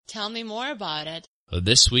Tell me more about it.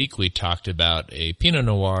 This week we talked about a Pinot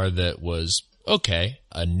Noir that was okay,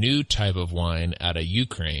 a new type of wine out of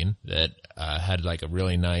Ukraine that had like a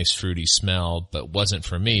really nice fruity smell, but wasn't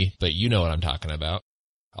for me, but you know what I'm talking about.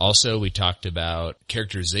 Also, we talked about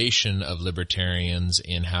characterization of libertarians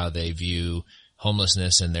in how they view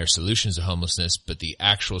homelessness and their solutions to homelessness, but the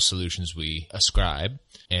actual solutions we ascribe,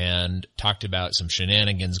 and talked about some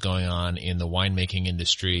shenanigans going on in the winemaking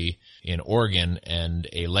industry in Oregon and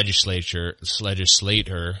a legislator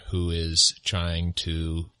who is trying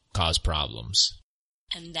to cause problems.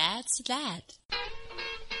 And that's that.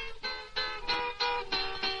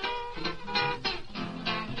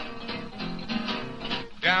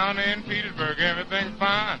 Down in Petersburg, everything's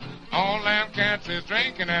fine. All them cats is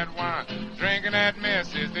drinking that wine. Drinking that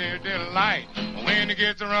mess is their delight. When you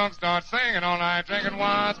get drunk, start singing all night. Drinking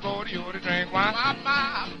wine's for you to drink wine.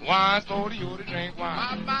 Wine's for you to drink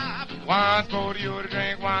wine. Wine's for you to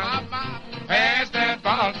drink wine. Pass that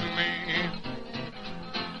bottle to me.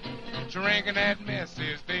 Drinking that mess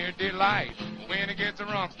is their delight. When it gets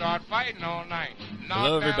drunk, start fighting all night.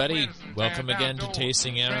 Hello, everybody. Welcome again to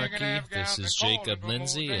Tasting Anarchy. This is Jacob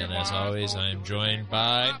Lindsay, and as always, I'm joined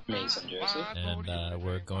by Mason Joseph. And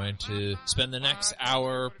we're going to spend the next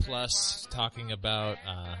hour plus talking about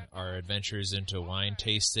our adventures into wine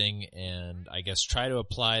tasting, and I guess try to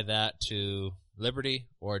apply that to liberty,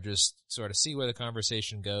 or just sort of see where the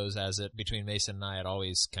conversation goes. As it between Mason and I, it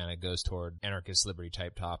always kind of goes toward anarchist liberty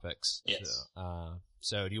type topics. Yes.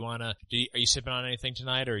 So do you want to, are you sipping on anything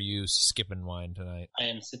tonight, or are you skipping wine tonight? I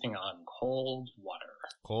am sipping on cold water.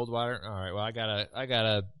 Cold water? All right. Well, I got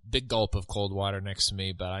a big gulp of cold water next to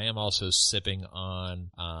me, but I am also sipping on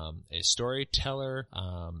a Storyteller.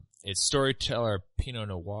 It's Storyteller Pinot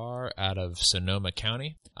Noir out of Sonoma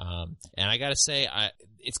County. And I gotta say,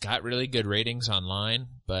 it's got really good ratings online,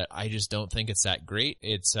 but I just don't think it's that great.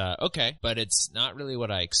 It's okay, but it's not really what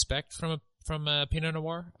I expect from a Pinot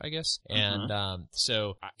Noir, I guess. And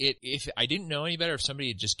so if I didn't know any better, if somebody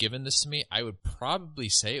had just given this to me, I would probably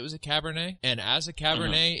say it was a Cabernet. And as a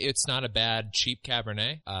Cabernet, it's not a bad, cheap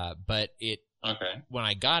Cabernet, but okay. When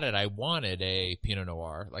I got it, I wanted a Pinot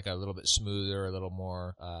Noir, like a little bit smoother, a little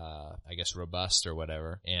more, I guess, robust or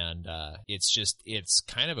whatever. And it's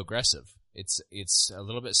kind of aggressive. It's a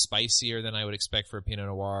little bit spicier than I would expect for a Pinot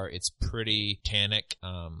Noir. It's pretty tannic,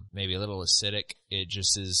 maybe a little acidic. It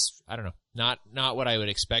just is, I don't know, not what I would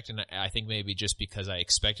expect. And I think maybe just because I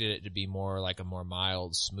expected it to be more like a more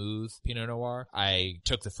mild, smooth Pinot Noir, I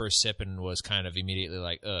took the first sip and was kind of immediately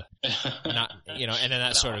like, not, and then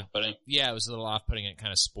that sort of, it was a little off-putting. It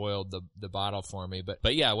kind of spoiled the bottle for me.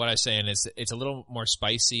 But yeah, what I'm saying is it's a little more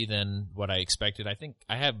spicy than what I expected. I think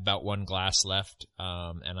I have about one glass left,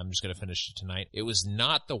 and I'm just going to finish it tonight. It was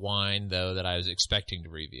not the wine, though, that I was expecting to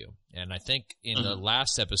review. And I think in the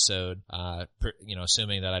last episode,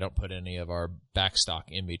 assuming that I don't put any of our backstock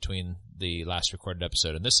in between the last recorded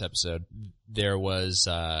episode and this episode, there was,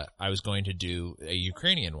 I was going to do a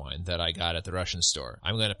Ukrainian wine that I got at the Russian store.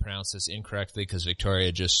 I'm going to pronounce this incorrectly because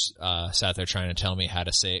Victoria just sat there trying to tell me how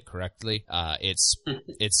to say it correctly. It's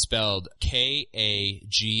spelled Kagor,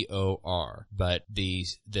 but the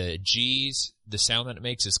G's, the sound that it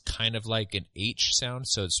makes is kind of like an H sound,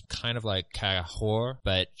 so it's kind of like Kahor,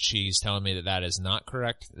 but she's telling me that is not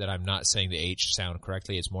correct, that I'm not saying the H sound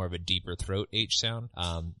correctly. It's more of a deeper throat H sound,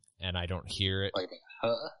 and I don't hear it. Like,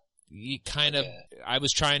 huh? I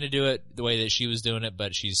was trying to do it the way that she was doing it,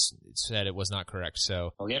 but she said it was not correct.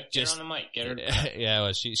 So get her on the mic. Get her. Yeah,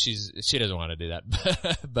 well, she doesn't want to do that,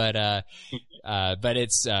 but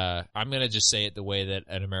it's I'm gonna just say it the way that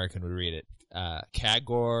an American would read it.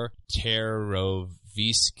 Kagor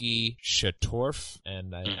Terovsky Shatorf,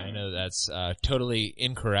 and I know that's totally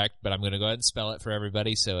incorrect, but I'm gonna go ahead and spell it for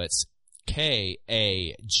everybody. So it's Kagor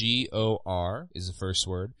is the first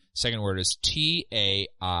word. Second word is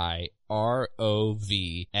Tairovskiy,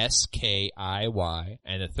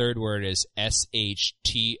 and the third word is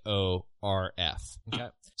Shtorf. Okay.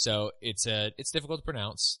 So it's difficult to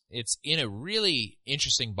pronounce. It's in a really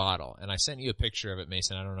interesting bottle, and I sent you a picture of it,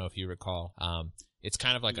 Mason. I don't know if you recall. It's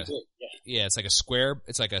kind of like it's like a square.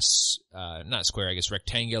 It's like a not square, I guess,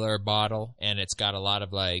 rectangular bottle, and it's got a lot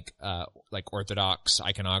of like Orthodox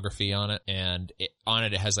iconography on it, and it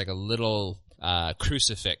has like a little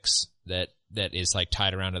crucifix that is like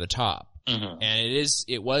tied around to the top. Mm-hmm. And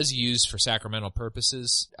it was used for sacramental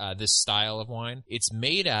purposes, this style of wine. It's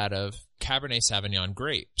made out of Cabernet Sauvignon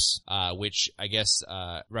grapes, which I guess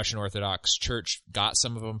Russian Orthodox Church got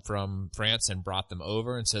some of them from France and brought them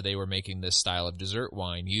over, and so they were making this style of dessert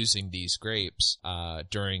wine using these grapes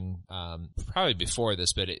during probably before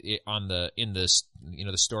this, but in this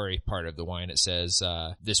the story part of the wine, it says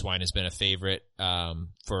this wine has been a favorite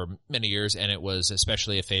for many years, and it was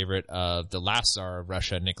especially a favorite of the last Tsar of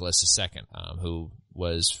Russia, Nicholas II, who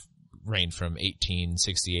was reigned from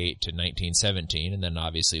 1868 to 1917, and then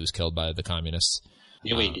obviously was killed by the communists.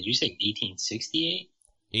 Yeah, wait, did you say 1868?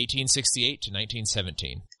 1868 to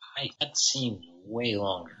 1917. That seems way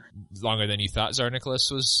longer. Longer than you thought Tsar Nicholas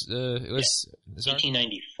was? Tsar?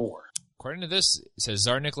 1894. According to this, it says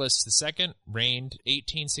Tsar Nicholas II reigned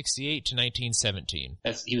 1868 to 1917.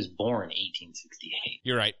 He was born 1868.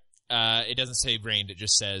 You're right. It doesn't say reigned. It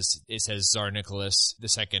says Tsar Nicholas II,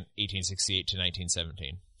 1868 to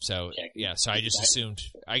 1917. So so I just assumed.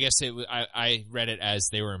 I guess I read it as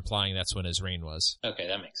they were implying that's when his reign was. Okay,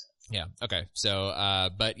 that makes sense. Yeah. Okay. So,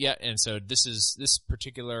 and so this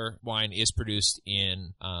particular wine is produced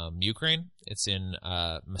in Ukraine. It's in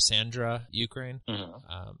Masandra, Ukraine,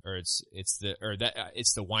 or it's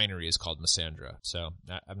the winery is called Masandra. So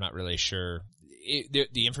I'm not really sure.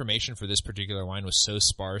 The information for this particular wine was so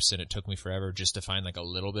sparse, and it took me forever just to find like a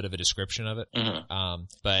little bit of a description of it.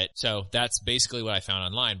 But so that's basically what I found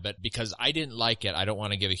online. But because I didn't like it, I don't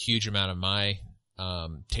want to give a huge amount of my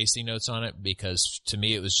tasting notes on it, because to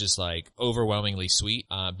me it was just like overwhelmingly sweet.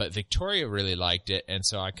 But Victoria really liked it, and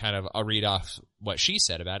so I'll read off what she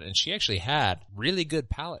said about it, and she actually had really good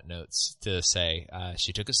palate notes to say.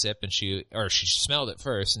 She took a sip and she smelled it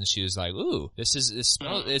first, and she was like, "Ooh, this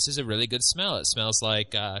is a really good smell. It smells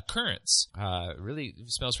like currants. Really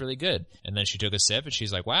smells really good." And then she took a sip and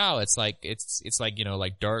she's like, "Wow, it's like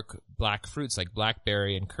like dark black fruits like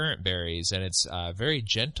blackberry and currant berries, and it's very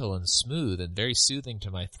gentle and smooth and very soothing to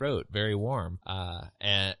my throat, very warm."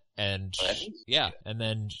 And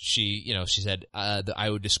then she said I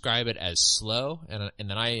would describe it as slow, and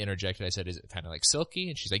then I interjected. I said, "Is it kind of like silky?"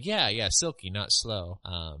 And she's like, "Yeah, silky, not slow."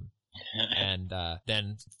 And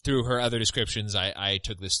then through her other descriptions, I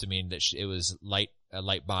took this to mean that it was a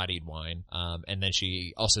light-bodied wine. And then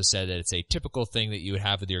she also said that it's a typical thing that you would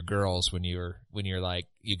have with your girls when you're like,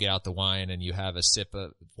 you get out the wine and you have a sip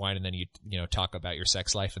of wine, and then you talk about your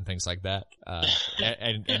sex life and things like that,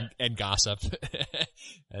 and gossip.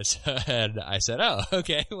 And I said, "Oh,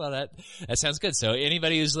 okay, well that sounds good." So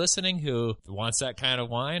anybody who's listening who wants that kind of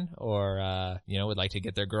wine, or would like to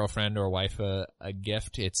get their girlfriend or wife a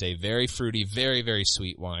gift, it's a very fruity, very, very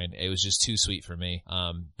sweet wine. It was just too sweet for me.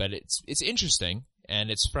 But it's interesting. And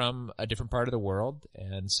it's from a different part of the world,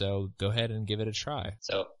 and so go ahead and give it a try.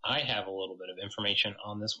 So I have a little bit of information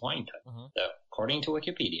on this wine type. So according to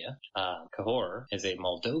Wikipedia, Cahors is a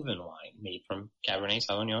Moldovan wine made from Cabernet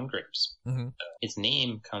Sauvignon grapes. Its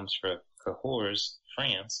name comes from Cahors,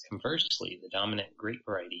 France. Conversely, the dominant grape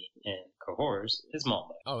variety in Cahors is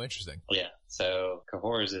Malbec. Oh, interesting. Yeah. So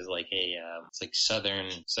Cahors is like it's like southern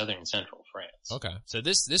central France. Okay. So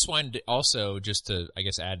this wine also, just to I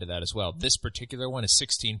guess add to that as well, this particular one is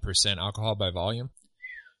 16% alcohol by volume,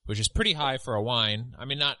 which is pretty high for a wine. I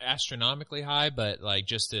mean, not astronomically high, but like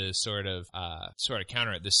just to sort of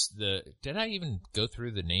counter it. Did I even go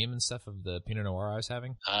through the name and stuff of the Pinot Noir I was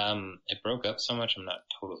having? It broke up so much, I'm not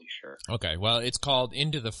totally sure. Okay, well, it's called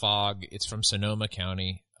Into the Fog. It's from Sonoma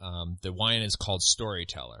County. The wine is called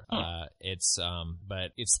Storyteller. But it's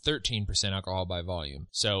 13% alcohol by volume.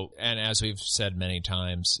 So, and as we've said many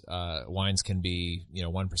times, wines can be,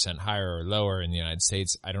 1% higher or lower in the United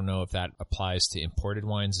States. I don't know if that applies to imported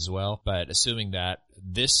wines as well, but assuming that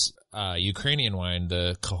this Ukrainian wine,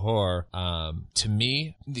 the Cahors, to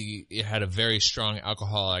me, it had a very strong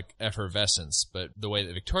alcoholic effervescence, but the way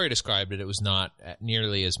that Victoria described it, it was not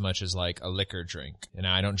nearly as much as like a liquor drink. And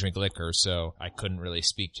I don't drink liquor, so I couldn't really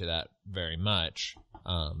speak to that very much.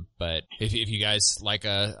 But if you guys like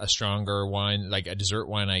a stronger wine, like a dessert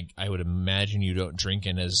wine, I would imagine you don't drink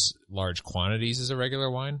in as large quantities as a regular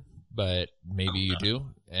wine, but maybe you do,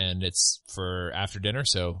 and it's for after dinner,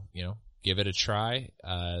 so, give it a try.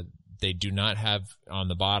 They do not have on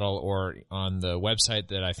the bottle or on the website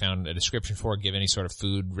that I found a description for give any sort of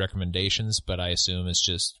food recommendations, but I assume it's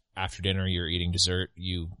just after dinner, you're eating dessert,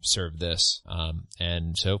 you serve this.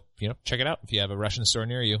 And so, check it out. If you have a Russian store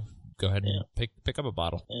near you, go ahead and pick up a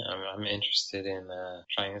bottle. Yeah, I'm interested in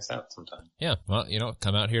trying this out sometime. Yeah, well,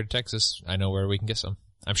 come out here to Texas. I know where we can get some.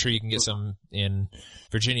 I'm sure you can get some in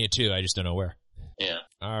Virginia too. I just don't know where. Yeah.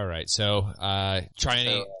 All right. So,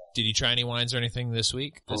 did you try any wines or anything this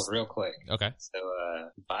week? Real quick. Okay. So,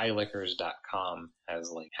 buyliquors.com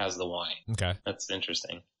has the wine. Okay. That's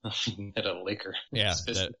interesting. At a liquor. Yeah.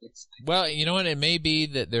 Well, you know what? It may be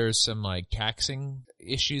that there's some like taxing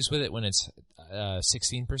issues with it when it's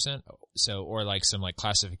 16%. So, or like some like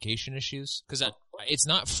classification issues. Cause it's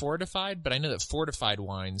not fortified, but I know that fortified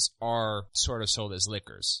wines are sort of sold as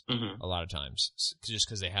liquors a lot of times, just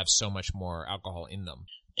because they have so much more alcohol in them.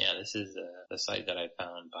 Yeah, this is the site that I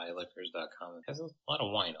found, buyliquors.com. It has a lot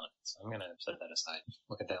of wine on it, so I'm gonna set that aside.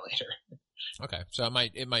 Look at that later. Okay, so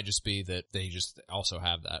it might just be that they just also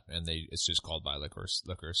have that, and it's just called Buy Liquors.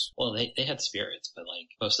 Well, they had spirits, but like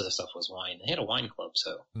most of the stuff was wine. They had a wine club,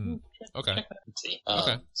 so okay. Let's see.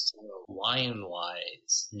 Okay. So wine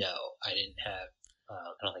wise, no, I didn't have.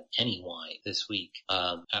 I don't think any wine this week.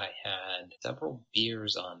 I had several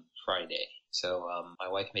beers on Friday. So my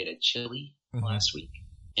wife made a chili last week,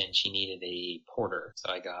 and she needed a porter. So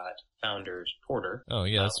I got Founder's Porter. Oh,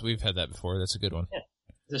 yeah, we've had that before. That's a good one. Yeah.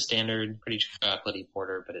 It's a standard, pretty chocolatey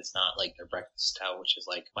porter, but it's not like their breakfast stout, which is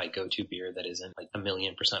like my go-to beer that isn't like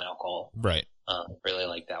 1,000,000% alcohol. Right. Really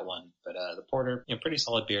like that one. But the porter, pretty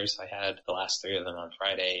solid beers. So I had the last 3 of them on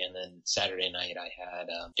Friday, and then Saturday night I had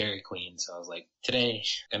Dairy Queen. So I was like, today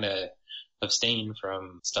I'm gonna abstain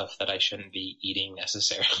from stuff that I shouldn't be eating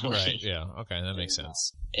necessarily. Right, yeah. Okay, that makes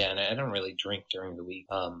sense. Yeah, and I don't really drink during the week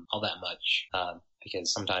all that much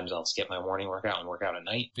because sometimes I'll skip my morning workout and work out at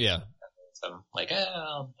night. Yeah. So I'm like,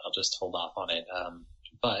 I'll just hold off on it.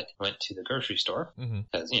 But went to the grocery store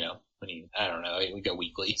because, I don't know, we go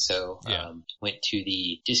weekly. So, went to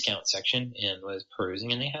the discount section and was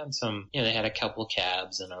perusing, and they had they had a couple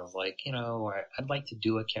cabs, and I was like, I'd like to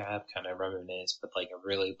do a cab, kind of reminisce, but like, I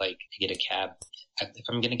really like to get a cab. If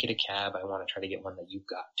I'm going to get a cab, I want to try to get one that you've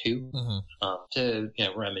got too, to,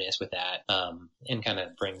 reminisce with that, and kind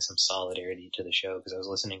of bring some solidarity to the show. Cause I was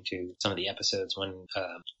listening to some of the episodes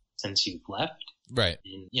since you've left. Right.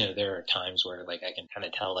 And, there are times where like I can kind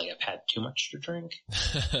of tell like I've had too much to drink.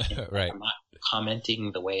 Right. I'm not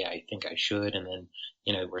commenting the way I think I should, and then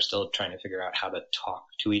we're still trying to figure out how to talk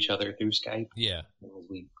to each other through Skype. Yeah.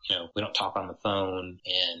 We we don't talk on the phone,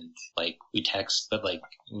 and like we text, but like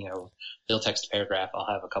they'll text a paragraph,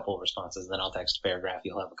 I'll have a couple of responses, then I'll text a paragraph,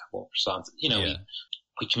 you'll have a couple of responses.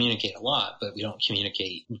 We communicate a lot, but we don't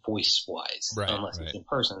communicate voice-wise unless it's in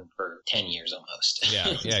person for 10 years almost.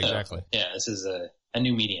 Yeah, yeah, exactly. Yeah, this is a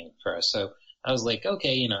new medium for us. So I was like,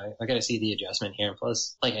 okay, I got to see the adjustment here. And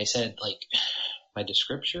plus, like I said, like my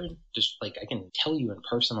description, just like I can tell you in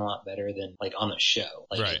person a lot better than like on the show.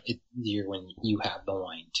 Like it's easier when you have the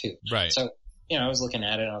wine too. Right. So, I was looking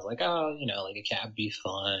at it and I was like, oh, like a cab would be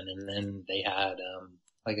fun. And then they had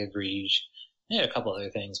like a Grige. They had a couple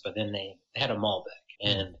other things, but then they had a Malbec.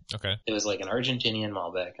 And it was like an Argentinian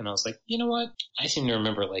Malbec, and I was like, you know what? I seem to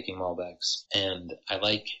remember liking Malbecs, and I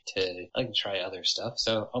like to try other stuff,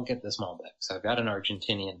 so I'll get this Malbec. So I've got an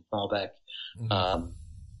Argentinian Malbec. Will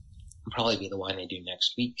probably be the wine they do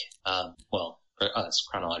next week. Well, for us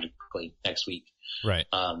chronologically next week. Right.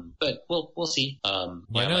 But we'll see. I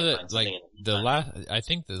know that like I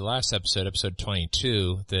think the last episode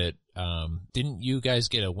 22, that didn't you guys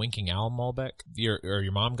get a Winking Owl Malbec?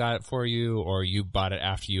 Your mom got it for you, or you bought it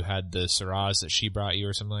after you had the Syrahs that she brought you,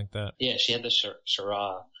 or something like that? Yeah, she had the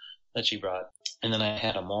Syrah that she brought, and then I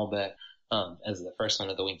had a Malbec as the first one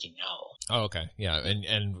of the Winking Owl. Oh, okay. Yeah, and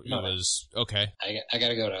it was okay. I got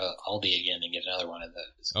to go to Aldi again and get another one of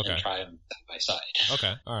those and try them side by side.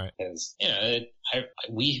 Okay, all right. Because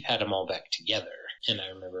we had a Malbec together, and I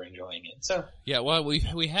remember enjoying it. So yeah, well,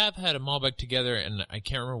 we have had a Malbec together, and I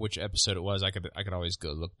can't remember which episode it was. I could always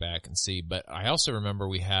go look back and see, but I also remember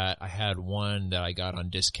I had one that I got on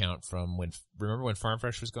discount from remember when Farm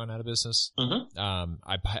Fresh was going out of business?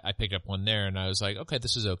 I picked up one there, and I was like, okay,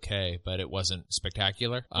 this is okay, but it wasn't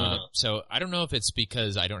spectacular. So I don't know if it's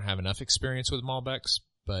because I don't have enough experience with Malbecs,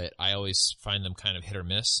 but I always find them kind of hit or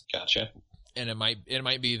miss. Gotcha. And it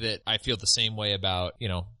might be that I feel the same way about,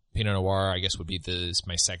 Pinot Noir, I guess, would be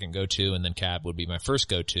my second go-to, and then Cab would be my first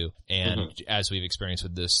go-to. And as we've experienced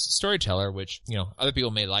with this Storyteller, which, other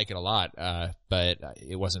people may like it a lot, but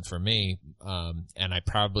it wasn't for me. And I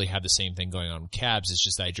probably have the same thing going on with Cabs. It's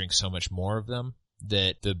just that I drink so much more of them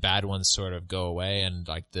that the bad ones sort of go away and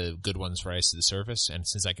like the good ones rise to the surface. And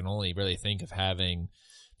since I can only really think of having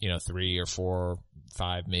 3 or 4,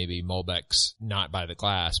 5 maybe Malbecs, not by the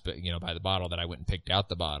glass, but, by the bottle, that I went and picked out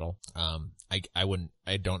the bottle.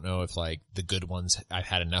 I don't know if like the good ones, I've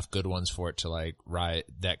had enough good ones for it to like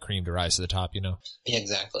that cream to rise to the top, Yeah,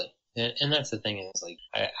 exactly. And that's the thing is like,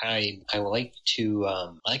 I like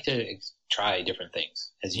to try different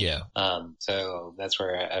things as you know. So that's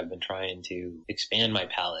where I've been trying to expand my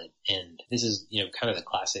palate. And this is, kind of the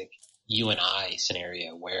classic you and I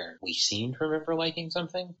scenario where we seem to remember liking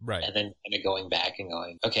something. Right. And then kind of going back and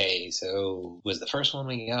going, okay, so was the first one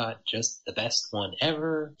we got just the best one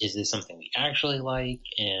ever? Is this something we actually like?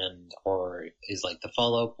 Or is like the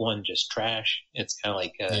follow-up one just trash? It's kind of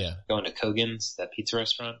like going to Kogan's, that pizza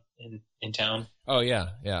restaurant in town. Oh yeah.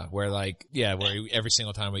 Where every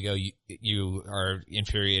single time we go, you are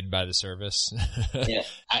infuriated by the service. Yeah.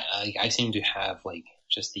 I seem to have like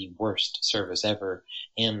just the worst service ever,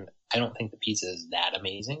 and I don't think the pizza is that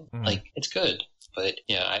amazing. Like, it's good, but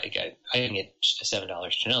I can get a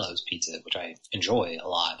 $7 Chanello's pizza, which I enjoy a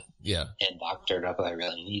lot. Yeah. And doctor it up if I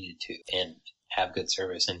really needed to, and have good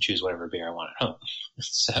service and choose whatever beer I want at home.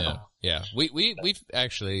 So yeah. We've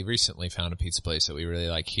actually recently found a pizza place that we really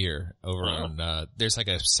like here over on there's like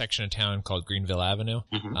a section of town called Greenville Avenue,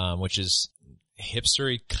 which is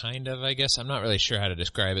hipstery kind of, I guess. I'm not really sure how to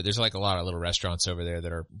describe it. There's like a lot of little restaurants over there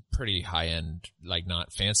that are pretty high end, like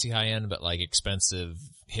not fancy high end, but like expensive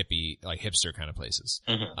hippie, like hipster kind of places.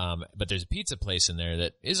 But there's a pizza place in there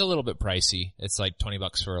that is a little bit pricey. It's like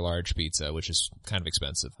 $20 for a large pizza, which is kind of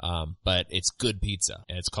expensive. But it's good pizza,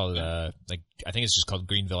 and it's called I think it's just called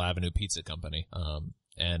Greenville Avenue Pizza Company.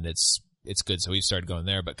 And it's good. So we've started going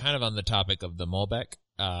there, but kind of on the topic of the Malbec.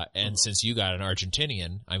 And since you got an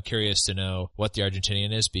Argentinian, I'm curious to know what the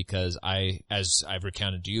Argentinian is, because as I've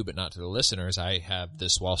recounted to you, but not to the listeners, I have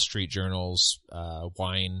this Wall Street Journal's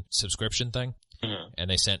wine subscription thing, and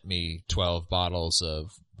they sent me 12 bottles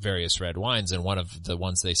of various red wines, and one of the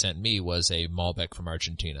ones they sent me was a Malbec from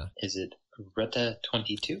Argentina. Is it Reta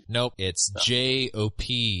 22? Nope, it's JOP.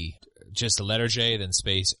 Just the letter J, then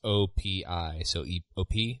space OPI. So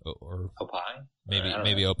OP or Opie?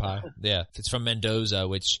 Maybe Opie. Yeah. It's from Mendoza,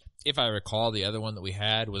 which, if I recall, the other one that we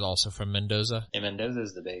had was also from Mendoza. Yeah, Mendoza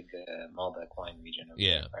is the big Malbec wine region.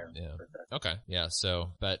 Yeah. Okay. Yeah.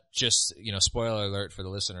 So, but just, spoiler alert for the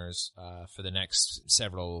listeners, for the next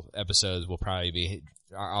several episodes,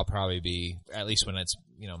 I'll probably be, at least when it's,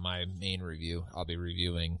 my main review, I'll be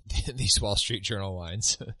reviewing these Wall Street Journal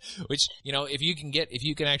wines, which, if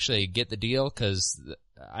you can actually get the deal, because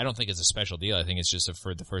I don't think it's a special deal. I think it's just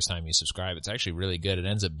for the first time you subscribe. It's actually really good. It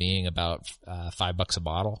ends up being about $5 a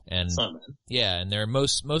bottle, and and they're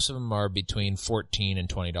most of them are between $14 and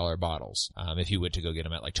 $20 bottles. If you were to go get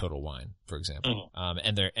them at like Total Wine, for example,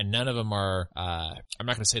 and none of them are. I'm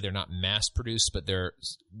not going to say they're not mass produced, but they're.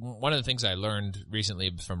 One of the things I learned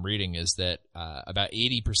recently from reading is that about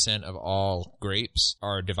 80% of all grapes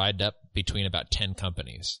are divided up between about 10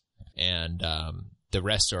 companies, and the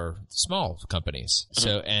rest are small companies.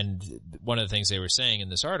 So, and one of the things they were saying in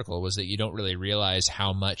this article was that you don't really realize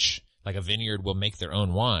how much, like, a vineyard will make their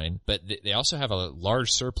own wine, but they also have a large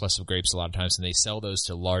surplus of grapes a lot of times, and they sell those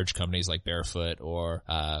to large companies like Barefoot or,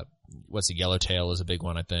 Yellowtail is a big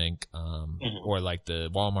one, I think, or like the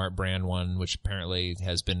Walmart brand one, which apparently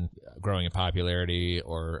has been growing in popularity,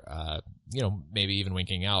 or, maybe even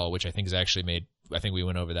Winking Owl, which I think is actually I think we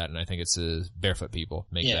went over that, and I think it's Barefoot people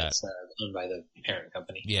make that. Yeah, it's owned by the parent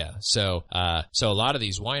company. Yeah, so a lot of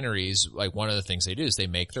these wineries, like, one of the things they do is they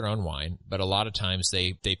make their own wine, but a lot of times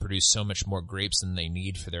they produce so much more grapes than they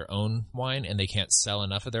need for their own wine, and they can't sell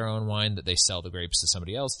enough of their own wine that they sell the grapes to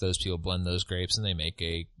somebody else. Those people blend those grapes, and they make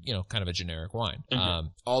a, kind of a generic wine.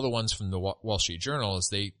 All the ones from the Wall Street Journal is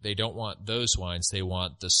they don't want those wines. They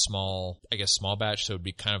want the small batch, so it would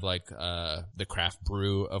be kind of like the craft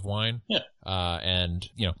brew of wine. Yeah. And,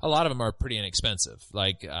 a lot of them are pretty inexpensive.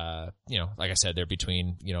 Like, like I said, they're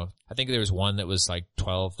between, I think there was one that was like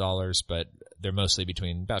 $12, but they're mostly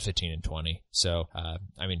between about 15 and 20. So,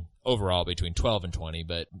 overall between 12 and 20,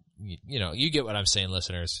 but you get what I'm saying,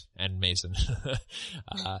 listeners, and Mason.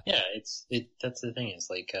 That's the thing is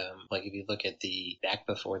like if you look at the back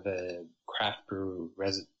before the craft brew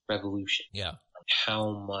revolution, how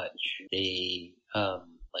much they,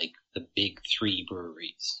 like the big three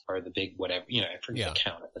breweries or the big whatever, I forget the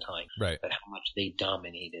count at the time, right? But how much they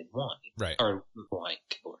dominated wine, right? Or wine,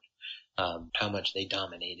 how much they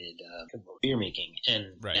dominated beer making,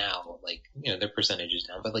 and now, like, their percentage is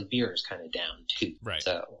down, but like beer is kind of down too, right?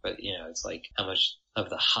 So, but it's like how much of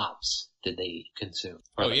the hops did they consume?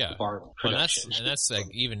 Or the barley production. And that's like,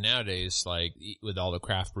 even nowadays, like with all the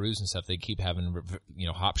craft brews and stuff, they keep having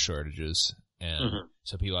hop shortages. And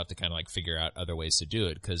so people have to kind of like figure out other ways to do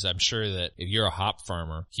it, because I'm sure that if you're a hop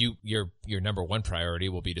farmer, your number one priority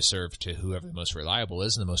will be to serve to whoever the most reliable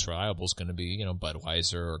is, and the most reliable is going to be,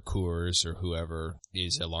 Budweiser or Coors or whoever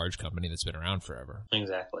is a large company that's been around forever.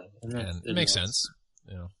 Exactly. And it makes sense.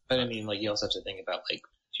 But I mean, like, you also have to think about like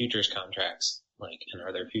futures contracts, like, and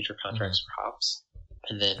are there future contracts for hops?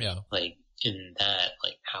 And then, like, in that,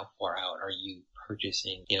 like, how far out are you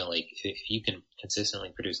purchasing? You know, like, if you can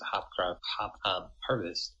consistently produce a hop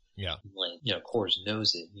harvest, like, Coors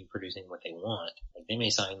knows it and you're producing what they want. Like, they may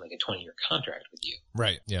sign like a 20-year contract with you.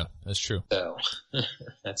 Right. Yeah, that's true. So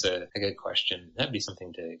that's a good question. That'd be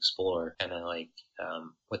something to explore, kind of like,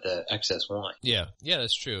 with the excess wine. Yeah,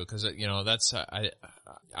 that's true. Cause, that's,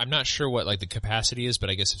 I'm not sure what like the capacity is, but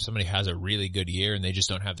I guess if somebody has a really good year and they just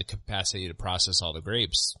don't have the capacity to process all the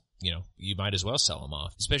grapes, you might as well sell them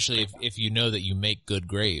off, especially if you know that you make good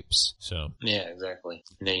grapes. So yeah, exactly.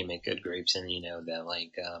 You know you make good grapes, and you know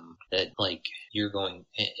that like you're going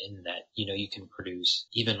in that you can produce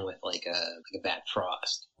even with like a bad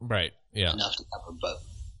frost. Right. Yeah. Enough to cover both.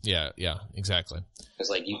 Yeah, exactly.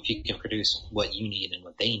 Because like if you can produce what you need and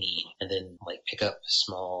what they need, and then like pick up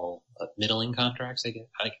small middling contracts. I guess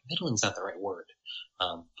like middling's not the right word,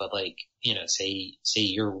 but like say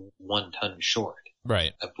you're 1 ton short.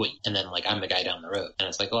 Right. And then like I'm the guy down the road, and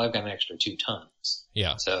it's like, I've got an extra 2 tons.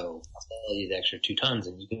 Yeah. So I'll sell you the extra 2 tons,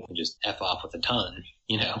 and you can just F off with a ton,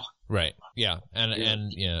 Right. Yeah.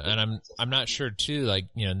 And I'm not sure too, like,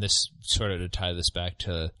 and this sort of to tie this back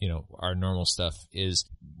to, our normal stuff is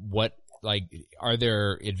what, like, are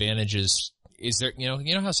there advantages? Is there,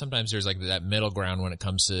 how sometimes there's like that middle ground when it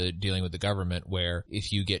comes to dealing with the government, where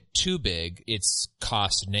if you get too big, it's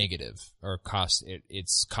cost negative or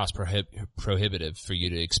it's cost prohibitive for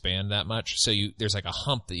you to expand that much. So there's like a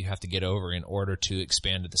hump that you have to get over in order to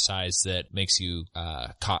expand to the size that makes you,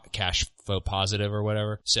 cash flow positive or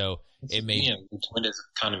whatever. So it may, when does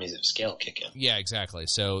economies of scale kick in? Yeah, exactly.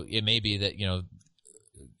 So it may be that,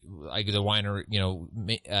 like the winery,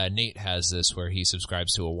 Nate has this where he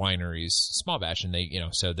subscribes to a winery's small batch, and they,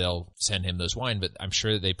 so they'll send him those wine, but I'm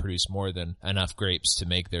sure that they produce more than enough grapes to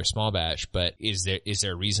make their small batch. But is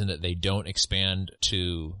there a reason that they don't expand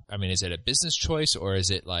to, is it a business choice, or is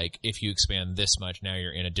it like, if you expand this much, now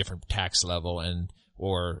you're in a different tax level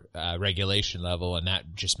or regulation level, and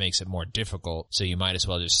that just makes it more difficult, so you might as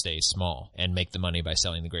well just stay small and make the money by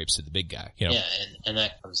selling the grapes to the big guy. Yeah, and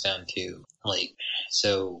that comes down to, like,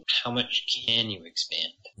 so how much can you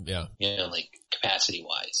expand? Yeah. Like,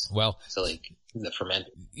 capacity-wise. Well, so, like, the ferment.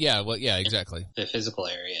 Yeah, well, yeah, exactly. The physical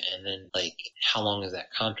area, and then, like, how long is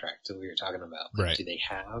that contract that we were talking about? Like, right. Do they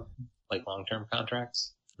have, like, long-term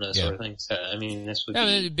contracts? Those sort of things. So, this would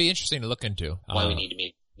it'd be interesting to look into. Why we need to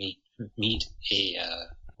meet a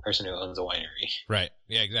person who owns a winery. Right.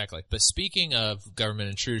 Yeah, exactly. But speaking of government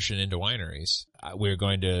intrusion into wineries, we're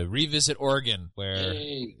going to revisit Oregon, where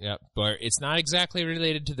it's not exactly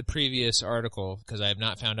related to the previous article, because I have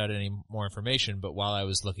not found out any more information. But while I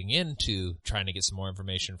was looking into trying to get some more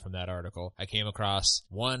information from that article, I came across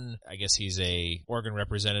one, I guess he's a Oregon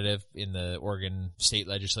representative in the Oregon state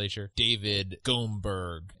legislature, David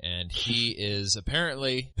Gomberg, and he is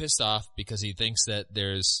apparently pissed off because he thinks that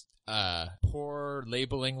there's poor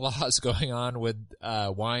labeling laws going on with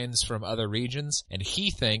wines from other regions, and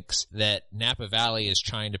he thinks that Napa Valley is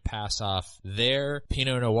trying to pass off their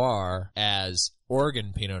Pinot Noir as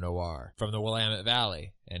Oregon Pinot Noir from the Willamette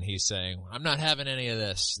Valley. And he's saying, I'm not having any of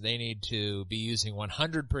this. They need to be using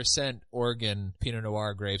 100% Oregon Pinot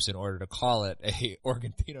Noir grapes in order to call it a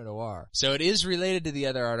Oregon Pinot Noir. So it is related to the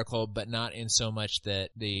other article, but not in so much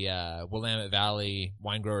that the Willamette Valley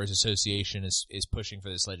Wine Growers Association is pushing for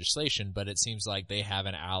this legislation, but it seems like they have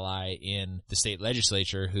an ally in the state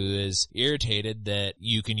legislature who is irritated that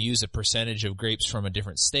you can use a percentage of grapes from a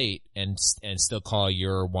different state and still call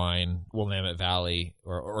your wine Willamette Valley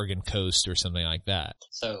or Oregon Coast or something like that.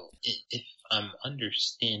 So if I'm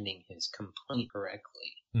understanding his complaint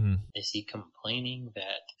correctly, is he complaining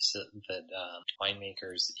that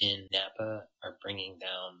winemakers in Napa are bringing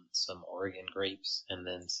down some Oregon grapes and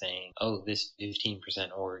then saying, oh, this 15%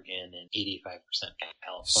 Oregon and 85%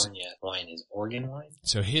 California wine is Oregon wine?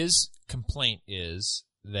 So his complaint is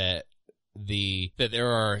that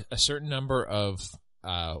there are a certain number of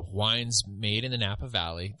wines made in the Napa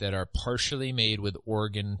Valley that are partially made with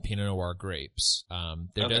Oregon Pinot Noir grapes.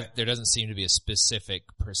 There doesn't seem to be a specific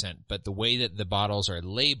percent, but the way that the bottles are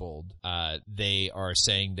labeled, they are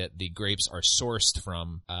saying that the grapes are sourced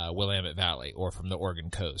from Willamette Valley or from the Oregon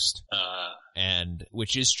coast, and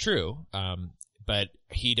which is true. But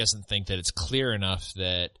he doesn't think that it's clear enough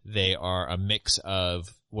that they are a mix of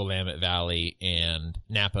Willamette Valley and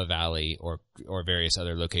Napa Valley or various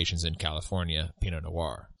other locations in California Pinot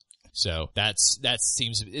Noir. So this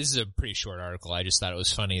is a pretty short article. I just thought it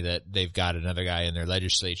was funny that they've got another guy in their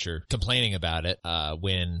legislature complaining about it,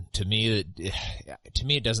 when to me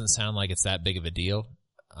it doesn't sound like it's that big of a deal.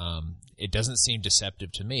 it doesn't seem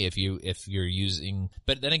deceptive to me if you're using,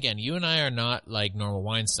 but then again, you and I are not like normal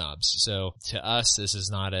wine snobs. So to us, this is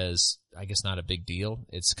not a big deal.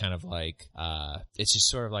 It's kind of like, it's just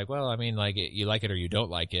sort of like, well, I mean, like you like it or you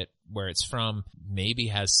don't like it. Where it's from maybe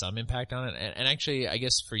has some impact on it. And actually, I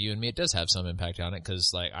guess for you and me, it does have some impact on it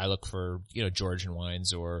because like I look for, Georgian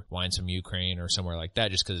wines or wines from Ukraine or somewhere like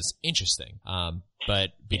that just because it's interesting.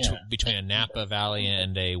 But between a Napa Valley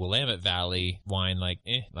and a Willamette Valley wine,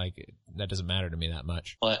 that doesn't matter to me that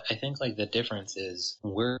much. Well, I think like the difference is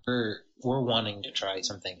we're wanting to try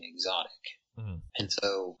something exotic. Mm-hmm. And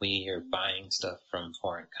so we are buying stuff from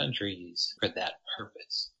foreign countries for that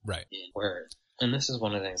purpose. Right. And this is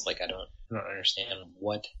one of the things, like, I don't understand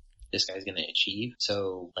what this guy's going to achieve.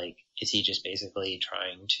 So, like, is he just basically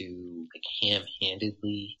trying to, like,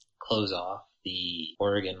 ham-handedly close off the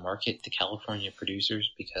Oregon market to California producers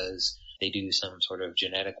because they do some sort of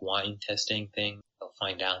genetic wine testing thing? They'll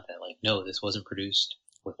find out that, like, no, this wasn't produced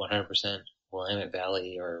with 100% Willamette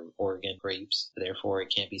Valley or Oregon grapes. Therefore,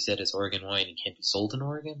 it can't be said as Oregon wine and can't be sold in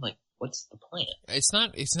Oregon. Like, what's the plan? It's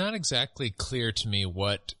not exactly clear to me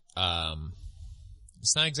what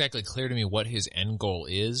his end goal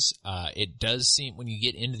is. It does seem, when you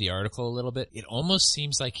get into the article a little bit, it almost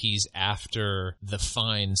seems like he's after the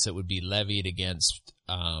fines that would be levied against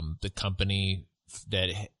the company that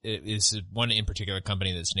is one in particular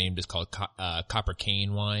company that's named is called Copper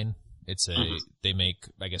Cane Wine. It's they make,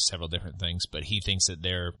 I guess, several different things, but he thinks that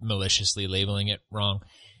they're maliciously labeling it wrong.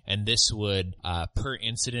 And this would, per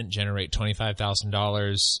incident, generate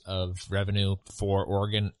 $25,000 of revenue for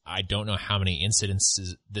Oregon. I don't know how many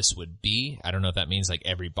incidences this would be. I don't know if that means like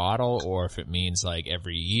every bottle or if it means like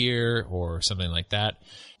every year or something like that.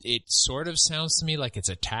 It sort of sounds to me like it's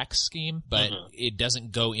a tax scheme, but it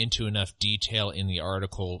doesn't go into enough detail in the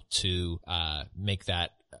article to make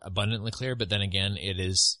that abundantly clear. But then again, it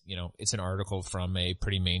is, it's an article from a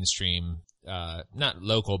pretty mainstream not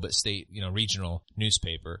local, but state, regional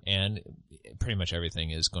newspaper. And pretty much everything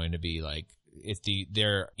is going to be like, if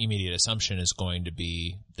their immediate assumption is going to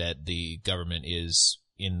be that the government is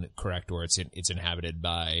incorrect or it's inhabited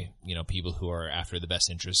by, people who are after the best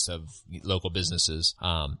interests of local businesses.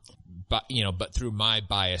 But through my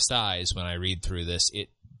biased eyes, when I read through this, it,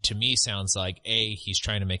 to me, sounds like A, he's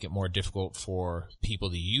trying to make it more difficult for people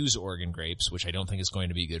to use Oregon grapes, which I don't think is going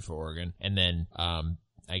to be good for Oregon. And then,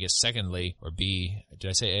 I guess secondly, or B, did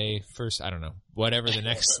I say A first? I don't know. Whatever the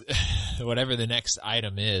next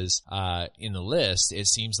item is, in the list, it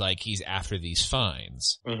seems like he's after these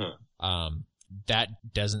fines. Mm-hmm. That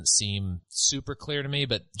doesn't seem super clear to me,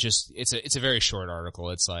 but just, it's a very short article.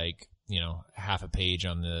 It's like, half a page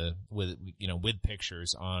with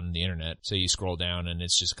pictures on the internet. So you scroll down and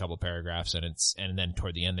it's just a couple paragraphs and then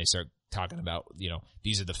toward the end they start talking about,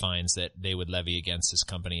 these are the fines that they would levy against this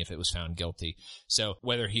company if it was found guilty. So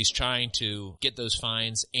whether he's trying to get those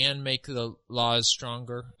fines and make the laws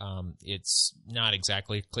stronger, it's not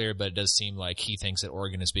exactly clear, but it does seem like he thinks that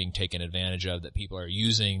Oregon is being taken advantage of, that people are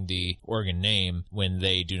using the Oregon name when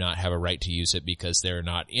they do not have a right to use it because they're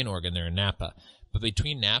not in Oregon, they're in Napa. But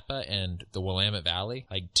between Napa and the Willamette Valley,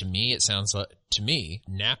 like, to me, it sounds like,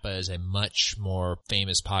 Napa is a much more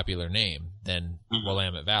famous, popular name than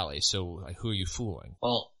Willamette Valley. So, like, who are you fooling?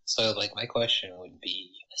 Well, so, like, my question would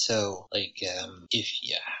be, I'm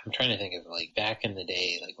trying to think of, like, back in the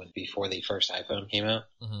day, like, before the first iPhone came out,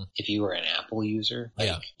 if you were an Apple user,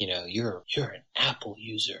 you're an Apple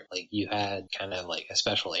user. Like, you had kind of, like, a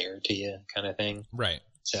special air to you kind of thing. Right.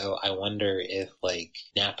 So I wonder if, like,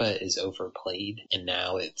 Napa is overplayed and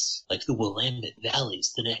now it's like the Willamette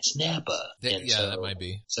Valley's the next Napa. That might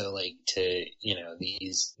be. So, like, to,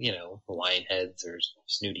 these, wine heads or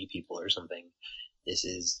snooty people or something, this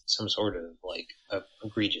is some sort of, like, a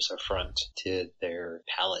egregious affront to their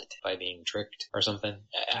palate by being tricked or something.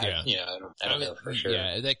 I don't know for sure.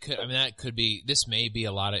 Yeah, that could be, this may be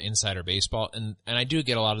a lot of insider baseball. And I do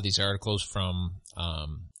get a lot of these articles from,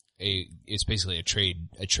 it's basically a trade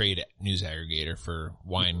news aggregator for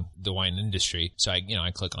the wine industry. So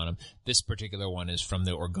I click on them. This particular one is from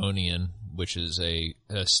the Oregonian, which is a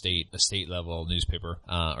state level newspaper,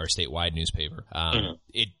 or statewide newspaper.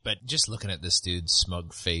 But just looking at this dude's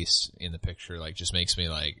smug face in the picture, like, just makes me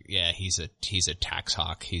like, yeah, he's a tax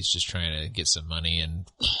hawk. He's just trying to get some money and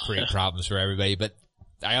create problems for everybody. But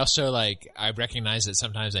I also, I recognize that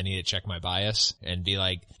sometimes I need to check my bias and be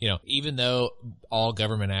like, even though all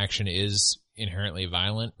government action is inherently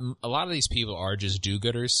violent, a lot of these people are just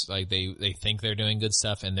do-gooders. Like, they think they're doing good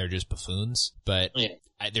stuff and they're just buffoons. But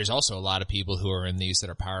there's also a lot of people who are in these that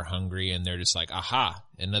are power hungry, and they're just like, aha,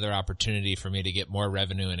 another opportunity for me to get more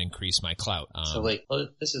revenue and increase my clout. So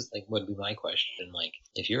this is would be my question.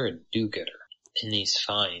 If you're a do-gooder in these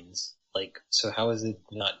fines, so how is it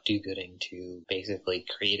not do-gooding to basically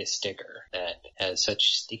create a sticker that has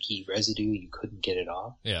such sticky residue you couldn't get it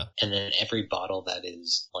off? Yeah. And then every bottle that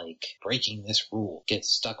is, breaking this rule gets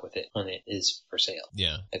stuck with it when it is for sale.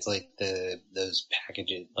 Yeah. It's those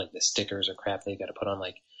packages, the stickers or crap they got to put on,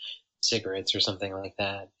 cigarettes or something like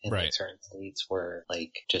that in certain states where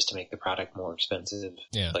just to make the product more expensive.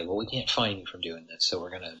 Yeah. Well, we can't fine you from doing this, so we're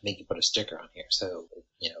gonna make you put a sticker on here. So,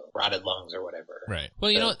 rotted lungs or whatever. Right.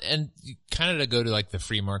 Well, and kind of to go to the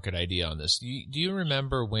free market idea on this, do you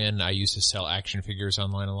remember when I used to sell action figures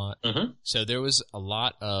online a lot? Mm-hmm. So there was a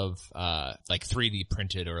lot of 3D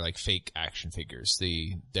printed or fake action figures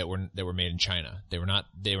that were made in China. They were not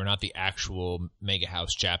the actual Mega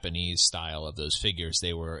House Japanese style of those figures.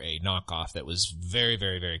 They were a knockoff that was very,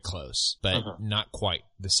 very, very close, but not quite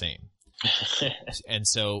the same. And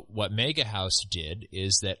so what Mega House did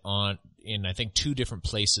is that in I think 2 different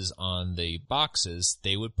places on the boxes,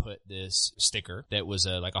 they would put this sticker that was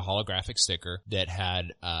a holographic sticker that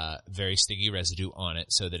had very sticky residue on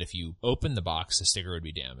it, so that if you open the box, the sticker would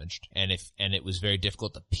be damaged, and it was very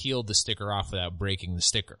difficult to peel the sticker off without breaking the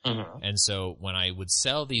sticker. And so when I would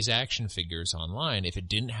sell these action figures online, if it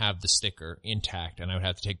didn't have the sticker intact, and I would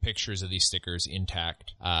have to take pictures of these stickers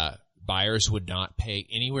intact, buyers would not pay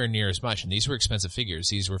anywhere near as much. And these were expensive figures.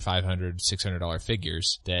 These were $500, $600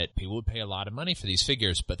 figures that people would pay a lot of money for these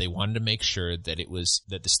figures, but they wanted to make sure that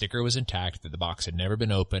that the sticker was intact, that the box had never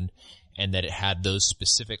been opened, and that it had those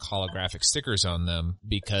specific holographic stickers on them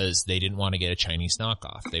because they didn't want to get a Chinese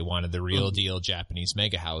knockoff. They wanted the real deal Japanese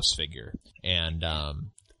Mega House figure. And,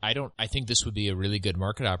 I think this would be a really good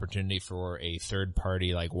market opportunity for a third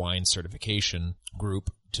party wine certification group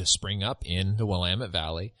to spring up in the Willamette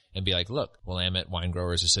Valley and be look, Willamette Wine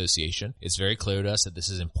Growers Association, it's very clear to us that this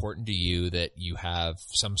is important to you, that you have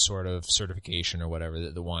some sort of certification or whatever,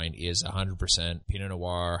 that the wine is 100% Pinot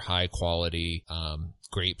Noir, high quality,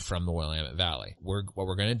 grape from the Willamette Valley. What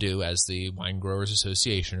we're going to do as the Wine Growers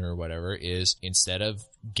Association or whatever is, instead of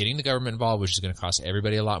getting the government involved, which is going to cost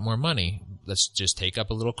everybody a lot more money, let's just take up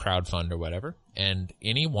a little crowd fund or whatever, and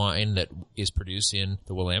any wine that is produced in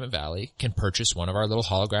the Willamette Valley can purchase one of our little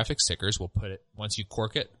holographic stickers. We'll put it, once you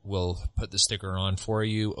cork it, we'll put the sticker on for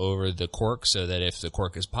you over the cork, so that if the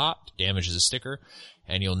cork is popped, damages the sticker,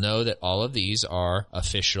 and you'll know that all of these are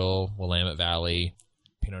official Willamette Valley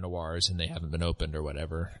Pinot Noirs and they haven't been opened or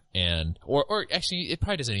whatever. And, or actually, it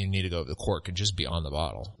probably doesn't even need to go over the cork, and just be on the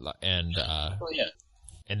bottle. And,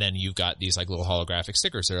 and then you've got these little holographic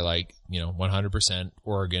stickers that are 100%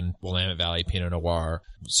 Oregon Willamette Valley Pinot Noir,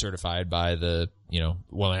 certified by the,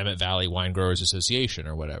 Willamette Valley Wine Growers Association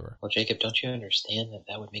or whatever. Well, Jacob, don't you understand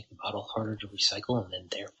that would make the bottle harder to recycle and then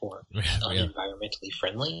therefore unenvironmentally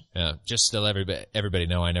friendly? Yeah, just to let everybody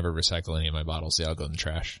know, I never recycle any of my bottles. They all go in the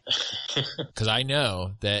trash. Because I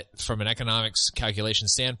know that from an economics calculation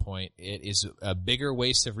standpoint, it is a bigger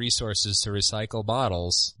waste of resources to recycle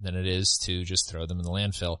bottles than it is to just throw them in the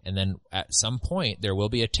landfill. And then at some point, there will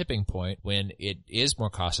be a tipping point when it is more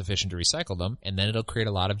cost efficient to recycle them, and then it'll create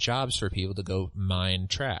a lot of jobs for people to go mine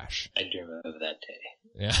trash. I dream of that day.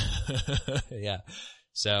 Yeah. Yeah.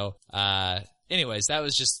 So, anyways, that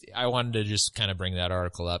was just, I wanted to just kind of bring that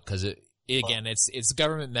article up because it's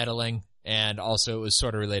government meddling, and also it was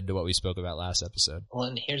sort of related to what we spoke about last episode. Well,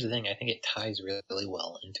 and here's the thing. I think it ties really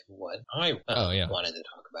well into what I wanted to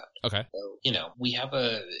talk about. Okay. So, we have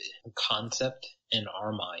a concept in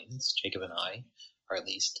our minds, Jacob and I, or at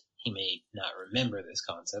least he may not remember this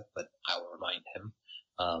concept, but I will remind him,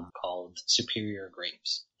 called superior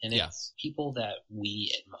grapes. And it's people that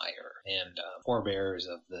we admire, and forebears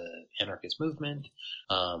of the anarchist movement,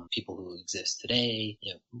 people who exist today,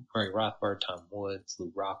 Murray Rothbard, Tom Woods,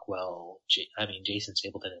 Lou Rockwell, Jason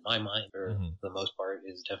Stapleton in my mind, for the most part,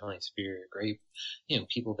 is definitely a superior grape.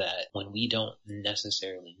 People that when we don't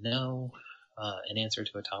necessarily know an answer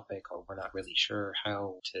to a topic, or we're not really sure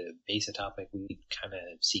how to base a topic, we kind of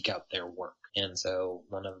seek out their work. And so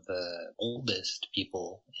one of the oldest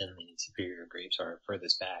people in the superior grapes, or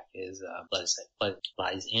furthest back, is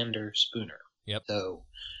Lysander Spooner. Yep. So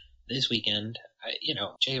this weekend,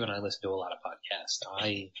 Jacob and I listen to a lot of podcasts.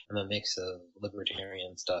 I am a mix of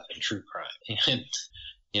libertarian stuff and true crime.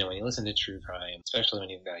 And when you listen to true crime, especially when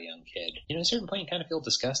you've got a young kid, at a certain point you kind of feel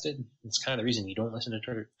disgusted. It's kind of the reason you don't listen to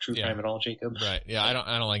true crime at all, Jacob. Right. Yeah, I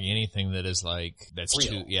don't like anything that is that's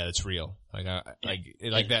real. That's real. Like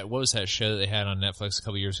that. What was that show that they had on Netflix a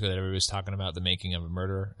couple years ago that everybody was talking about, the making of a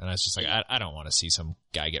murderer? And I was just I don't want to see some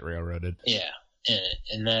guy get railroaded. Yeah.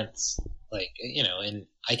 And that's like, and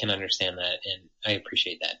I can understand that, and I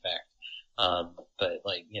appreciate that fact. But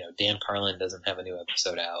like, Dan Carlin doesn't have a new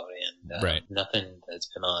episode out, and nothing that's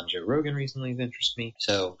been on Joe Rogan recently has interested me.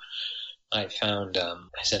 So I found,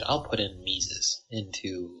 I said, I'll put in Mises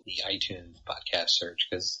into the iTunes podcast search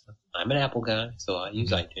because I'm an Apple guy, so I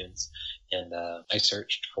use iTunes. And I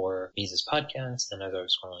searched for Mises podcast, and as I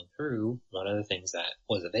was scrolling through, one of the things that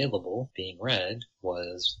was available, being read,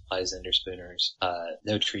 was Lysander Spooner's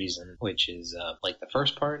No Treason, which is like the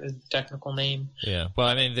first part is the technical name. Yeah. Well,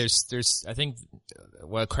 I mean, there's I think,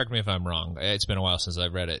 well, correct me if I'm wrong. It's been a while since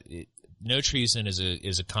I've read it. No Treason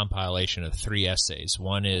is a compilation of 3 essays.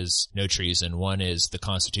 One is No Treason, one is the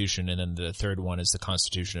Constitution, and then the third one is the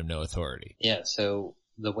Constitution of No Authority. Yeah, so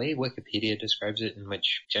the way Wikipedia describes it, in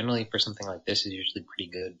which generally for something like this is usually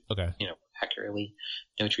pretty good, accurately,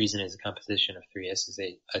 No Treason is a composition of 3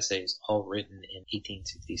 essays all written in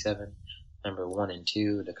 1867. Number 1 and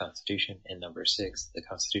 2, the Constitution, and number 6, the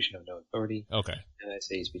Constitution of No Authority. Okay. And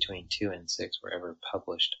essays between 2 and 6 were ever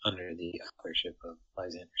published under the authorship of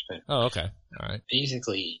Lysander Spooner. Oh, okay. All right.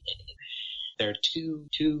 Basically, there are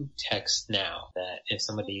two texts now that if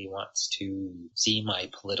somebody wants to see my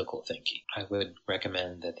political thinking, I would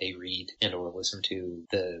recommend that they read and or listen to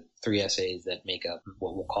the 3 essays that make up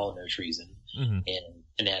what we'll call No Treason and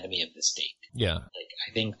Anatomy of the State. Yeah. Like,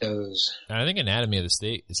 I think those... I think Anatomy of the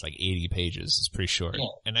State is like 80 pages. It's pretty short. Yeah.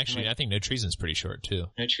 And actually, I think No Treason is pretty short, too.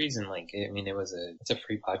 No Treason, it's a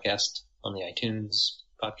free podcast on the iTunes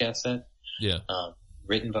podcast set. Yeah.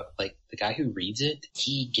 Written by, the guy who reads it,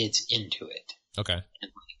 he gets into it. Okay.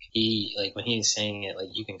 And, when he's saying it,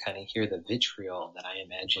 you can kind of hear the vitriol that I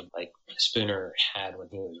imagine, Spooner had when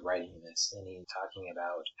he was writing this. And he's talking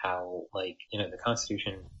about how, the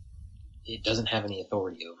Constitution, it doesn't have any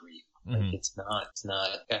authority over you. It's not,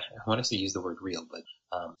 I want to use the word real, but,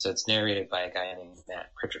 so it's narrated by a guy named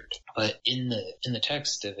Matt Pritchard. But in the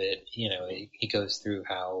text of it, he goes through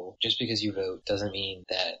how just because you vote doesn't mean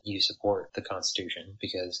that you support the Constitution,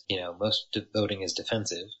 because, most voting is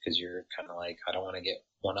defensive because you're kind of I don't want to get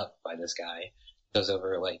one up by this guy. Goes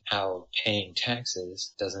over how paying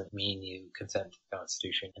taxes doesn't mean you consent to the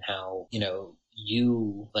Constitution, and how,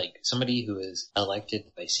 you, somebody who is elected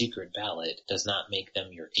by secret ballot does not make them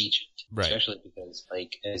your agent. Right. Especially because,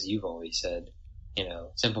 as you've always said,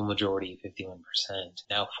 simple majority, 51%.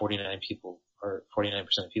 Now 49% of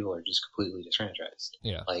people are just completely disfranchised.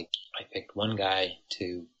 Yeah. I picked one guy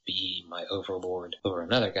to be my overlord over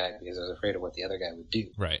another guy because I was afraid of what the other guy would do.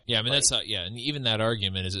 Right. Yeah, I mean, that's and even that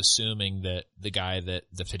argument is assuming that the guy that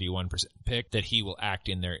the 51% picked, that he will act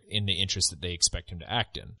in the interest that they expect him to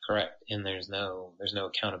act in. Correct. And there's no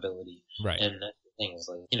accountability. Right. And that's the thing is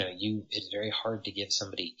it's very hard to give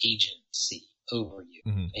somebody agency over you.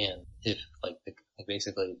 And if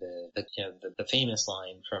basically the famous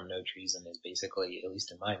line from No Treason is basically, at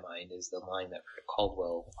least in my mind, is the line that Rick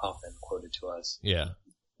Caldwell often quoted to us. Yeah.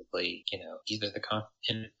 Either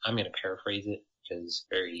and I'm going to paraphrase it because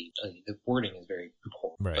the wording is very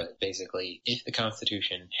important. Right. But basically, if the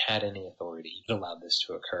Constitution had any authority, it allowed this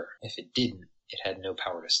to occur. If it didn't, it had no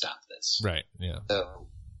power to stop this. Right. Yeah. So,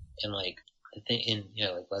 and the thing,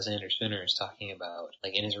 Lysander Spooner is talking about,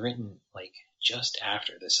 and is written, just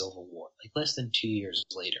after the Civil War, less than 2 years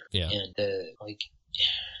later. Yeah. And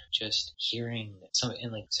just hearing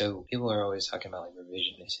so people are always talking about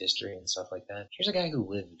revisionist history and stuff like that. Here's a guy who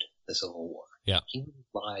lived the Civil War. Yeah. He was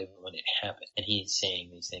live when it happened, and he's saying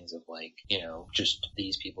these things of just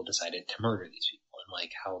these people decided to murder these people,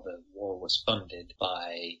 and how the war was funded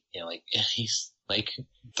by, he's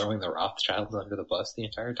throwing the Rothschilds under the bus the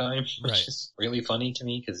entire time, which is really funny to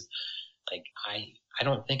me because I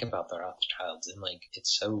don't think about the Rothschilds and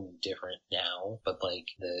it's so different now, but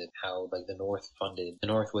the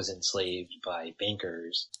North was enslaved by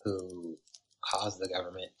bankers who caused the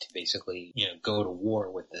government to basically, go to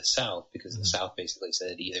war with the South because the South basically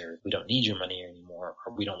said either we don't need your money anymore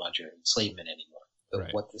or we don't want your enslavement anymore.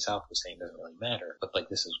 But what the South was saying doesn't really matter, but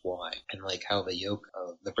this is why. And how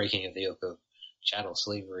the breaking of the yoke of chattel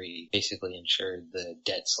slavery basically ensured the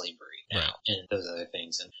debt slavery now and those other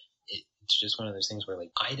things. And it's just one of those things where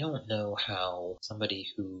I don't know how somebody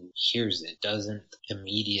who hears it doesn't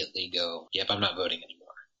immediately go, yep, I'm not voting anymore.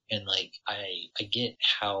 And I get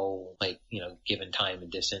how given time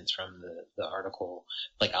and distance from the article,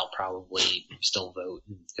 I'll probably still vote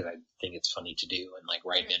because I think it's funny to do and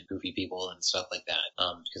write in goofy people and stuff like that.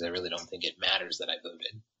 Because I really don't think it matters that I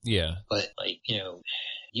voted. Yeah. But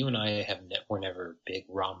you and I were never big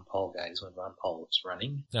Ron Paul guys when Ron Paul was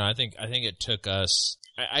running. No, I think it took us.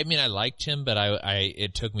 I mean, I liked him, but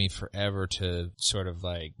it took me forever to sort of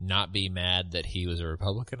like not be mad that he was a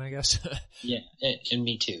Republican, I guess. Yeah, and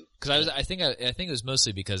me too. Because I think it was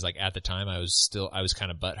mostly because like at the time I was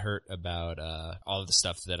kind of butthurt about all of the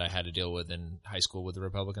stuff that I had to deal with in high school with the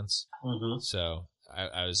Republicans. Mm-hmm. So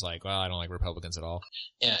I was like, well, I don't like Republicans at all.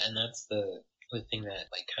 Yeah, and that's the thing that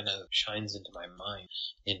like kind of shines into my mind.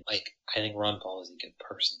 And like, I think Ron Paul is a good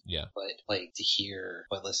person. Yeah. But like to hear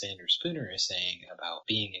what Lysander Spooner is saying about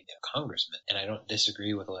being a congressman, and I don't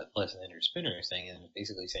disagree with what Lysander Spooner is saying, and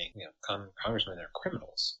basically saying, congressmen are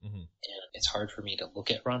criminals. Mm-hmm. And it's hard for me to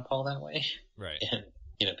look at Ron Paul that way. Right. And,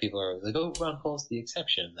 people are like, oh, Ron Paul's the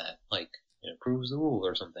exception that like, proves the rule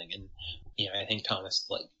or something. And, I think Thomas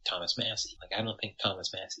Massey, like, I don't think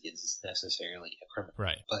Thomas Massey is necessarily a criminal.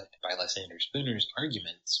 Right. But by Lysander Spooner's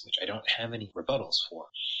arguments, which I don't have any rebuttals for,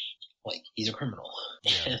 like, he's a criminal.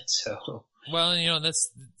 Yeah. So. Well,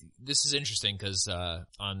 this is interesting because,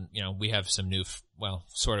 we have some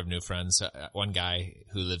sort of new friends. One guy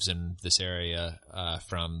who lives in this area,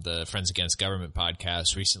 from the Friends Against Government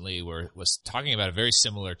podcast recently was talking about a very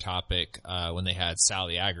similar topic, when they had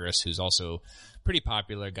Sally Agris, who's also a pretty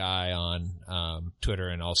popular guy on, Twitter,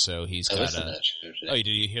 and also he's got Oh, did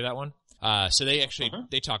you hear that one? So they actually,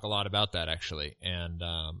 they talk a lot about that actually. And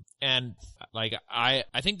like, I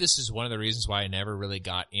think this is one of the reasons why I never really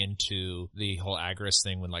got into the whole Agris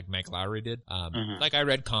thing when like Mike Lowry did. Like I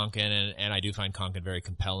read Konkin and I do find Konkin very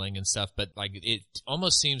compelling and stuff, but like it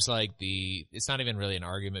almost seems like it's not even really an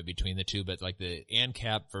argument between the two, but like the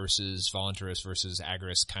ANCAP versus voluntarist versus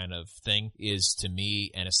Agris kind of thing is to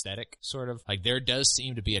me an aesthetic sort of. Like there does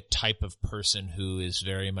seem to be a type of person who is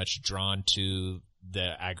very much drawn to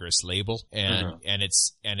the Agris label, and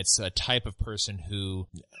it's a type of person who,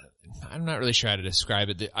 I'm not really sure how to describe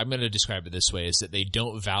it. I'm going to describe it this way: is that they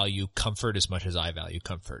don't value comfort as much as I value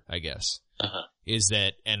comfort, I guess. Is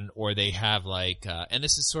that, or they have like, and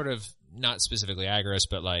this is sort of not specifically Agris,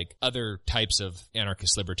 but like other types of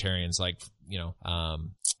anarchist libertarians, like,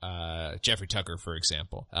 Jeffrey Tucker, for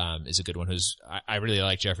example, is a good one I really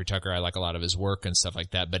like Jeffrey Tucker. I like a lot of his work and stuff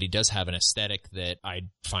like that, but he does have an aesthetic that I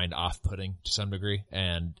find off-putting to some degree.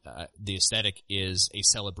 And, the aesthetic is a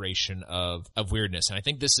celebration of weirdness. And I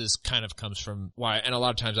think this comes from why, and a lot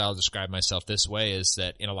of times I'll describe myself this way, is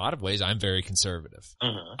that in a lot of ways I'm very conservative.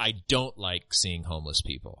 I don't like seeing homeless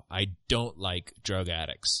people. I don't like drug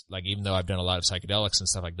addicts. Like, even though I've done a lot of psychedelics and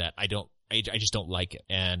stuff like that, I just don't like it.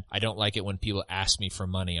 And I don't like it when people ask me for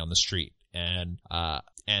money on the street. And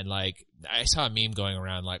like, I saw a meme going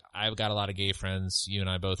around, like, I've got a lot of gay friends. You and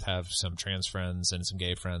I both have some trans friends and some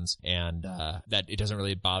gay friends. And, that it doesn't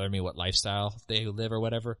really bother me what lifestyle they live or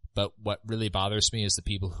whatever. But what really bothers me is the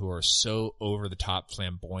people who are so over the top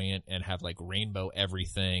flamboyant and have like rainbow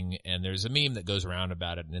everything. And there's a meme that goes around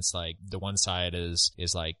about it. And it's like, the one side is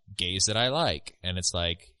like gays that I like. And it's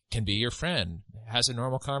like, can be your friend, has a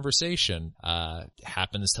normal conversation,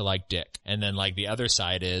 happens to like dick. And then like the other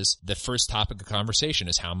side is the first topic of conversation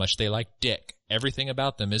is how much they like dick. Everything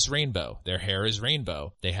about them is rainbow. Their hair is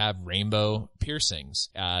rainbow. They have rainbow piercings.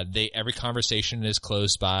 Every conversation is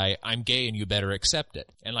closed by, I'm gay and you better accept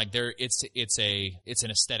it. And like it's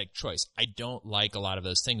an aesthetic choice. I don't like a lot of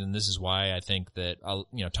those things. And this is why I think that,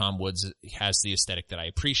 Tom Woods has the aesthetic that I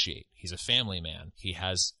appreciate. He's a family man.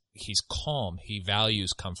 He's calm. He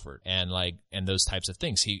values comfort and those types of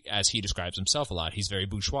things. As he describes himself a lot, he's very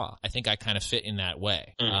bourgeois. I think I kind of fit in that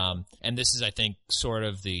way. And this is, I think, sort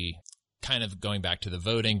of the kind of going back to the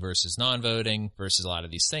voting versus non-voting versus a lot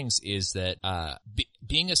of these things is that,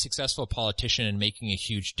 being a successful politician and making a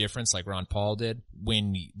huge difference like Ron Paul did,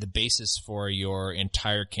 when the basis for your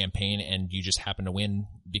entire campaign and you just happen to win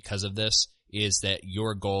because of this is that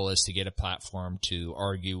your goal is to get a platform to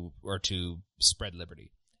argue or to spread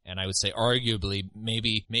liberty. And I would say arguably,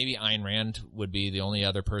 maybe Ayn Rand would be the only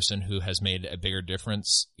other person who has made a bigger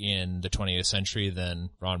difference in the 20th century than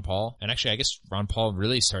Ron Paul. And actually, I guess Ron Paul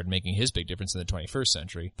really started making his big difference in the 21st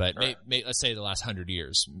century. But let's say the last 100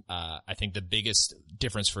 years, I think the biggest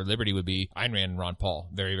difference for liberty would be Ayn Rand and Ron Paul.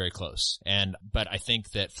 Very, very close. But I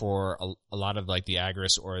think that for a lot of like the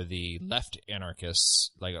Agris or the left anarchists,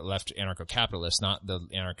 like left anarcho-capitalists, not the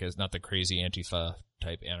anarchists, not the crazy Antifa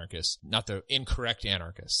type anarchists, not the incorrect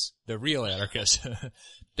anarchists. the real anarchists,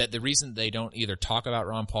 that the reason they don't either talk about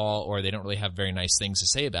Ron Paul or they don't really have very nice things to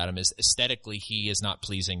say about him is aesthetically he is not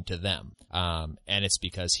pleasing to them. And it's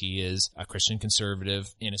because he is a Christian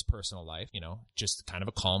conservative in his personal life, just kind of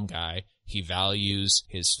a calm guy. He values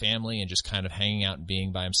his family and just kind of hanging out and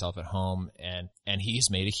being by himself at home, and he's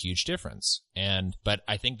made a huge difference. But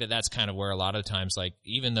I think that that's kind of where a lot of times, like,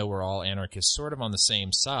 even though we're all anarchists sort of on the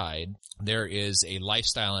same side, there is a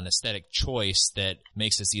lifestyle and aesthetic choice that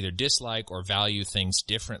makes us either dislike or value things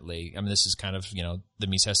differently. I mean, this is kind of, the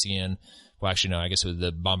Misesian, well, actually, no, I guess it was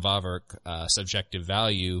the Böhm-Bawerk subjective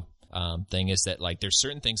value thing is that, like, there's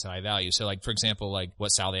certain things that I value. So, like, for example, like what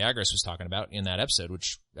Sal the Agorist was talking about in that episode,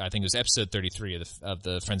 which I think was episode 33 of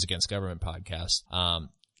the Friends Against Government podcast.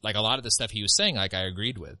 Like, a lot of the stuff he was saying, like, I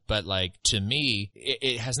agreed with. But, like, to me,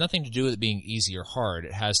 it has nothing to do with it being easy or hard.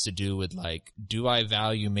 It has to do with, like, do I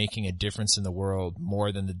value making a difference in the world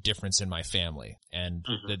more than the difference in my family and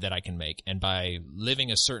that I can make? And by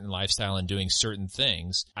living a certain lifestyle and doing certain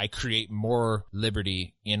things, I create more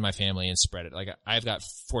liberty in my family and spread it. Like, I've got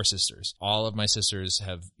 4 sisters. All of my sisters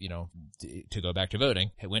have, to go back to voting,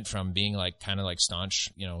 it went from being, like, kind of like staunch,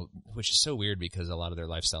 which is so weird because a lot of their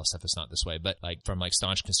lifestyle stuff is not this way, but, like, from, like,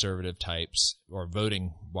 staunch conservative types or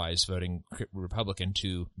voting Republican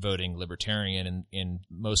to voting libertarian in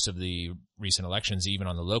most of the recent elections, even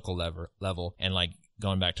on the local level. And, like,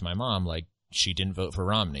 going back to my mom, like, she didn't vote for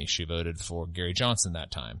Romney. She voted for Gary Johnson that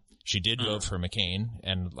time. She did vote for McCain,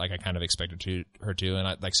 and, like, I kind of expected her to.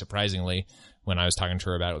 And, like, surprisingly, when I was talking to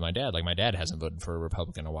her about it with my dad, like, my dad hasn't voted for a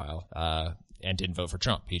Republican in a while. And didn't vote for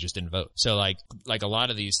Trump. He just didn't vote. So, like a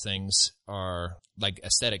lot of these things are, like,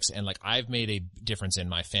 aesthetics, and, like, I've made a difference in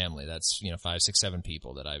my family. That's, 5, 6, 7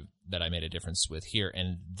 people that I made a difference with here,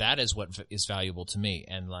 and that is what is valuable to me.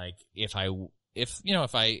 And, like, if I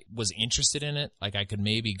was interested in it, like, I could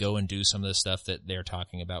maybe go and do some of the stuff that they're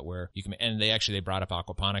talking about where you can, and they brought up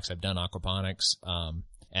aquaponics. I've done aquaponics.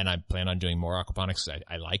 And I plan on doing more aquaponics.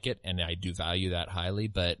 I like it, and I do value that highly.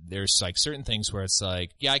 But there's, like, certain things where it's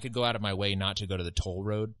like, yeah, I could go out of my way not to go to the toll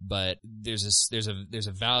road, but there's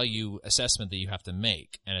a value assessment that you have to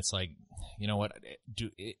make, and it's like, what?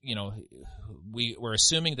 We're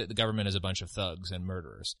assuming that the government is a bunch of thugs and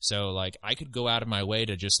murderers. So, like, I could go out of my way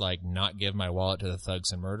to just, like, not give my wallet to the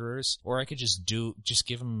thugs and murderers, or I could just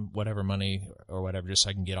give them whatever money or whatever, just so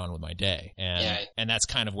I can get on with my day. And that's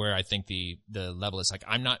kind of where I think the level is. Like,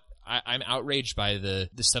 I'm outraged by the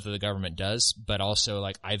stuff that the government does, but also,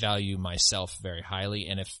 like, I value myself very highly,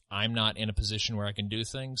 and if I'm not in a position where I can do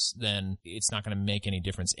things, then it's not going to make any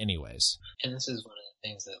difference anyways. And this is one of the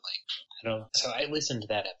things that, like, so I listened to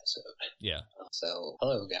that episode. Yeah. So,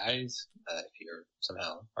 hello guys, if you're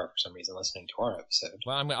somehow or for some reason listening to our episode.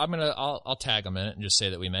 Well, I'll tag a minute and just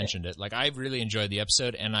say that we mentioned it. Like, I really enjoyed the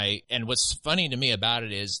episode, and what's funny to me about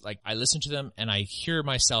it is, like, I listen to them and I hear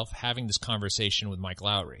myself having this conversation with Mike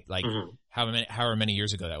Lowry, like, however many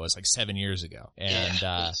years ago that was, like 7 years ago.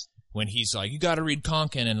 And, when he's like, you gotta read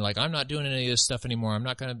Konkin, and, like, I'm not doing any of this stuff anymore. I'm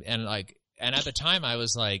not gonna, and at the time I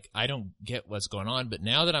was like, I don't get what's going on, but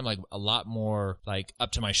now that I'm, like, a lot more, like,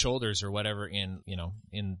 up to my shoulders or whatever in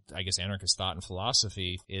I guess anarchist thought and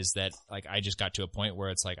philosophy, is that, like, I just got to a point where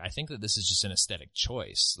it's like, I think that this is just an aesthetic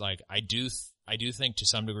choice. Like, I do think to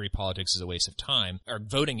some degree politics is a waste of time, or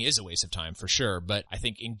voting is a waste of time for sure, but I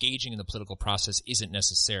think engaging in the political process isn't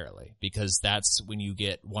necessarily, because that's when you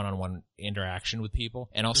get one-on-one interaction with people.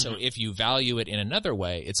 And also, if you value it in another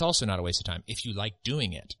way, it's also not a waste of time if you like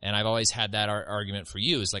doing it. And I've always had that argument for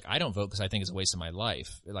you, is like, I don't vote because I think it's a waste of my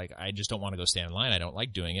life. Like, I just don't want to go stand in line. I don't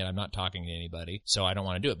like doing it. I'm not talking to anybody, so I don't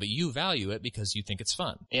want to do it. But you value it because you think it's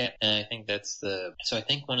fun. Yeah, and I think so I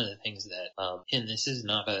think one of the things that, and this is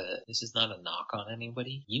not a knock on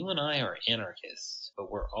anybody. You and I are anarchists,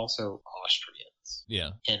 but we're also Austrians.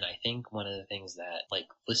 Yeah. And I think one of the things that, like,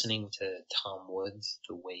 listening to Tom Woods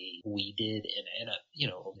the way we did, and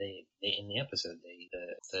they in the episode,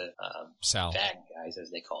 the Sal bad guys,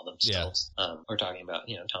 as they call themselves, we're talking about,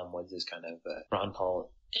 Tom Woods is kind of, Ron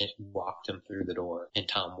Paul walked him through the door, and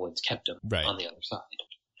Tom Woods kept him on the other side.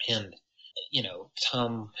 And,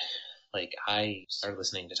 Tom, like, I started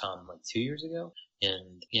listening to Tom, like, 2 years ago,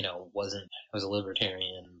 and, I was a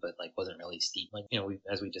libertarian, but, like, wasn't really steep. Like,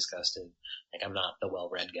 as we discussed it, like, I'm not the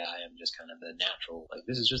well-read guy. I'm just kind of the natural, like,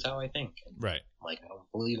 this is just how I think. And, right. Like, I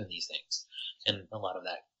don't believe in these things. And a lot of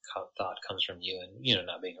that thought comes from you and,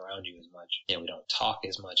 not being around you as much. We don't talk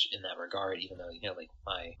as much in that regard, even though, like,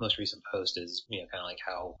 my most recent post is, kind of like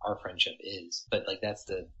how our friendship is. But, like, that's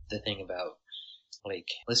the thing about, like,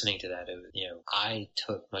 listening to that, I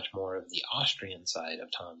took much more of the Austrian side of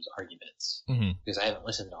Tom's arguments, because I haven't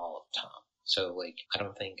listened to all of Tom. So like, I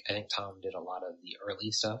think Tom did a lot of the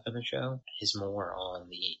early stuff in the show. He's more on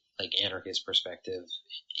the like anarchist perspective,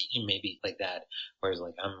 maybe like that. Whereas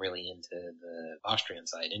like I'm really into the Austrian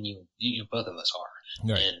side, and you both of us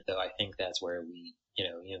are. Right. And so I think that's where we,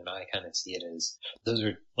 you and I kind of see it as those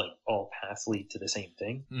are like all paths lead to the same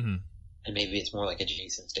thing. Mm-hmm. And maybe it's more like a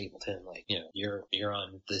Jason Stapleton, like, you're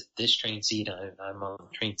on this train seat, I'm on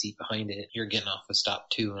the train seat behind it, you're getting off of stop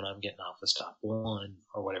 2 and I'm getting off of stop 1,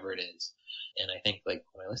 or whatever it is. And I think like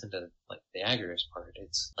when I listen to like the Agarist part,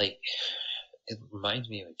 it's like, it reminds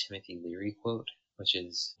me of a Timothy Leary quote, which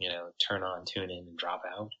is, turn on, tune in, and drop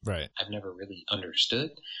out. Right. I've never really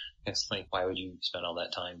understood. It's like, why would you spend all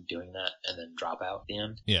that time doing that and then drop out at the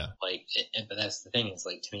end? Yeah. Like, but that's the thing, is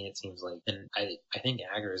like, to me, it seems like, and I think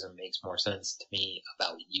agorism makes more sense to me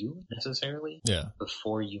about you, necessarily. Yeah.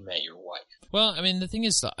 Before you met your wife. Well, I mean, the thing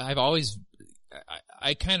is,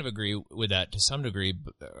 I kind of agree with that to some degree.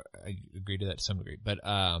 But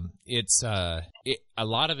it's a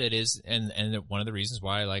lot of it is, and one of the reasons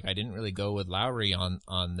why like I didn't really go with Lowry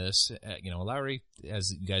on this. Lowry,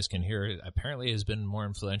 as you guys can hear, apparently has been more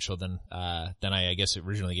influential than I guess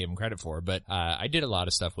originally gave him credit for. But I did a lot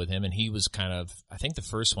of stuff with him, and he was kind of, I think, the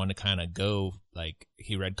first one to kind of go, like,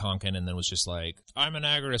 he read Konkin and then was just like, I'm an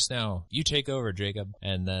agorist now, you take over, Jacob,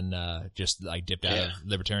 and then just like dipped out of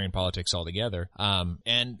libertarian politics altogether.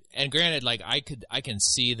 And granted, like I can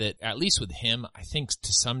see that at least with him, I think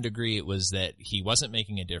to some degree it was that he wasn't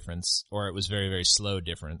making a difference, or it was very, very slow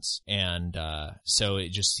difference, and so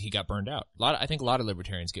he got burned out. I think a lot of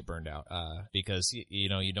libertarians get burned out because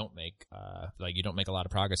you don't make a lot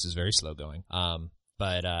of progress. It's very slow going.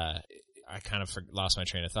 But I kind of lost my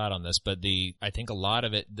train of thought on this, but I think a lot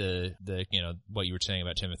of it, what you were saying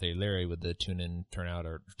about Timothy Leary with the tune in, turn out,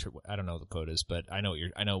 or I don't know what the quote is, but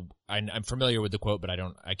I'm familiar with the quote, but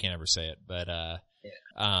I can't ever say it, but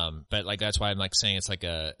but like that's why I'm like saying it's like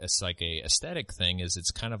a aesthetic thing. Is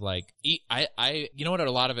it's kind of like what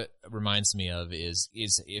a lot of it reminds me of is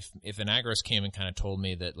if an agorist came and kind of told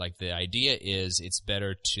me that like the idea is it's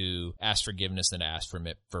better to ask forgiveness than to ask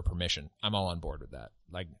for permission. I'm all on board with that.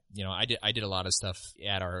 Like, I did a lot of stuff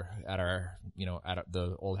at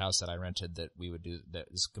the old house that I rented that we would do that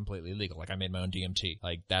is completely illegal. Like I made my own DMT.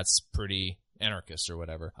 Like that's pretty anarchist or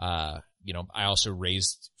whatever. I also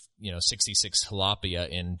raised 66 tilapia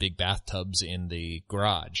in big bathtubs in the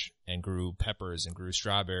garage, and grew peppers and grew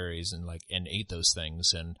strawberries and ate those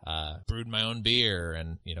things, and brewed my own beer,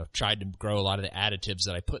 and tried to grow a lot of the additives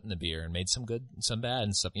that I put in the beer, and made some good and some bad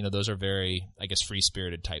and stuff. Those are very, I guess,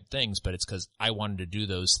 free-spirited type things, but it's because I wanted to do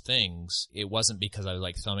those things. It wasn't because I was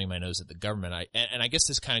like thumbing my nose at the government. And I guess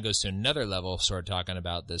this kind of goes to another level, sort of talking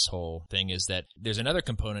about this whole thing, is that there's another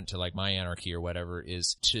component to like my anarchy or whatever,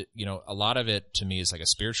 is to a lot of it to me is like a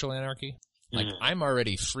spiritual anarchy. Like I'm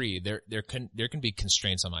already free. There can be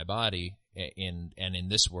constraints on my body, and in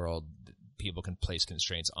this world, people can place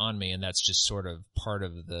constraints on me, and that's just sort of part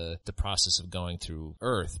of the process of going through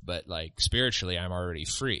Earth. But like spiritually, I'm already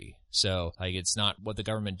free. So like it's not what the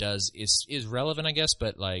government does is relevant, I guess,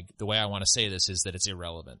 but like the way I want to say this is that it's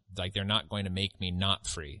irrelevant. Like they're not going to make me not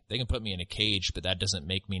free. They can put me in a cage, but that doesn't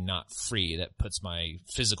make me not free. That puts my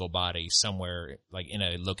physical body somewhere like in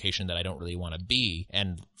a location that I don't really want to be.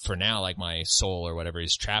 And for now, like my soul or whatever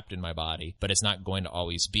is trapped in my body, but it's not going to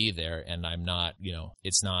always be there. And I'm not,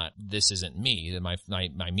 it's not, this isn't me.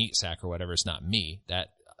 My meat sack or whatever is not me.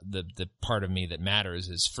 That the part of me that matters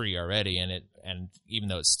is free already, and even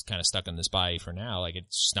though it's kind of stuck in this body for now, like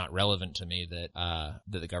it's just not relevant to me that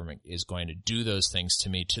the government is going to do those things to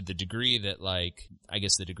me to the degree that, like, I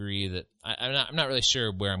guess the degree that I'm not really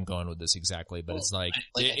sure where I'm going with this exactly, but it's like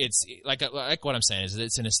it's like what I'm saying is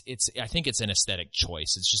I think it's an aesthetic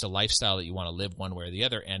choice. It's just a lifestyle that you want to live one way or the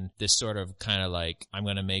other, and this sort of kind of like I'm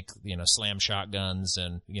going to make slam shotguns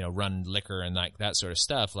and run liquor and like that sort of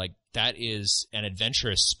stuff, like that is an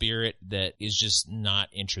adventurous spirit that is just not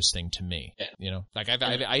interesting to me. Yeah. Like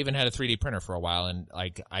I even had a 3D printer for a while, and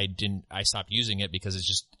like I stopped using it because it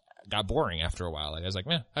just got boring after a while. Like I was like,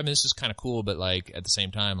 man, I mean, this is kind of cool, but like at the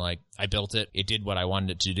same time, like I built it, it did what I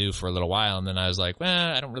wanted it to do for a little while, and then I was like,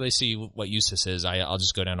 well, I don't really see what use this is. I'll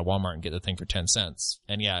just go down to Walmart and get the thing for 10 cents.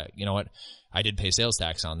 And yeah, you know what? I did pay sales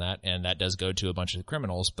tax on that, and that does go to a bunch of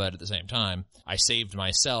criminals, but at the same time, I saved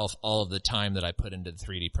myself all of the time that I put into the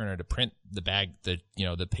 3D printer to print the bag, the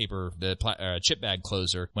paper, chip bag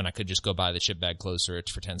closer, when I could just go buy the chip bag closer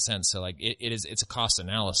for 10 cents. So like it's a cost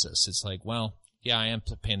analysis. It's like, well, yeah, I am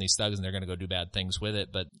paying these thugs and they're going to go do bad things with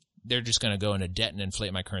it, but they're just going to go into debt and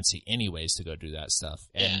inflate my currency anyways to go do that stuff.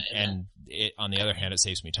 And on the other hand, it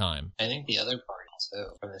saves me time. I think the other part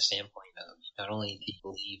also, from the standpoint not only do you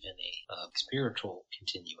believe in a spiritual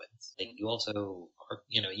continuance, like you also are,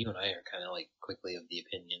 you and I are kind of like quickly of the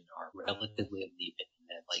opinion, are relatively of the opinion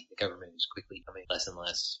that like the government is quickly becoming less and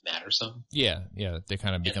less mattersome. Yeah, they're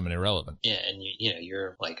kind of becoming irrelevant. Yeah, and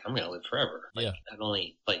you're like, I'm gonna live forever. Like, not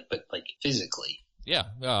only like, but like physically. Yeah,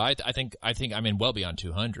 I think I mean well beyond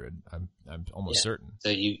 200. I'm almost certain. So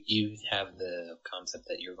you have the concept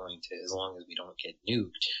that you're going to, as long as we don't get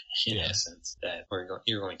nuked, in essence, that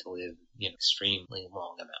you're going to live extremely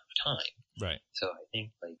long amount of time. Right. So I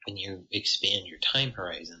think like when you expand your time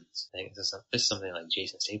horizons, I think this is something like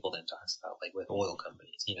Jason Stapleton talks about, like with oil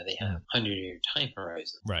companies. They have 100-year time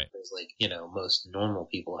horizons. Right. Whereas like most normal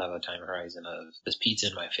people have a time horizon of this pizza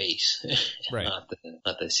in my face, right.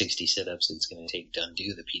 not the 60 sit-ups it's going to take to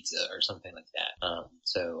undo the pizza or something like that.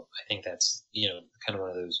 So I think that's kind of one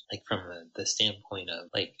of those, like from the standpoint of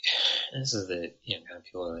like, this is the kind of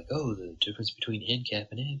people are like, oh, the difference between ANCAP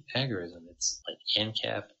and agorism. It's like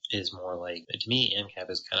ANCAP is more like, to me,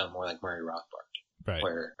 ANCAP is kind of more like Murray Rothbard. Right.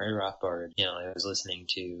 Where Murray Rothbard, I was listening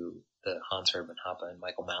to the Hans Hermann Hoppe and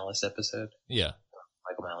Michael Malice episode. Yeah.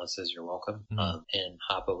 Michael Malice says, "You're welcome." Mm-hmm. And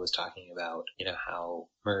Hoppe was talking about, how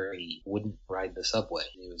Murray wouldn't ride the subway.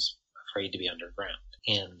 He was afraid to be underground.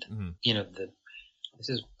 And, this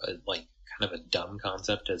is like kind of a dumb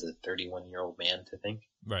concept as a 31-year-old man to think.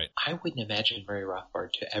 Right. I wouldn't imagine Murray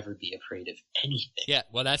Rothbard to ever be afraid of anything. Yeah,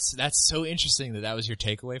 well, that's so interesting that was your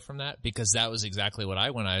takeaway from that, because that was exactly what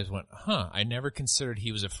I went. I never considered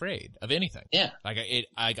he was afraid of anything. Yeah. Like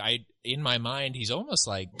I in my mind, he's almost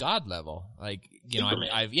like God level. Like,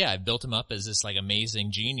 I've built him up as this like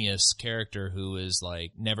amazing genius character who is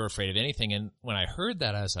like never afraid of anything. And when I heard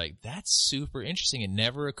that, I was like, that's super interesting. It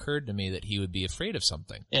never occurred to me that he would be afraid of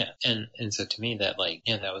something. Yeah. And so to me that like,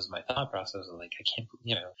 that was my thought process of like, I can't,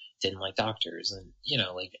 didn't like doctors, and,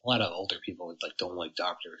 like a lot of older people would like, don't like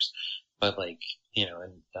doctors. But like,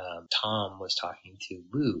 Tom was talking to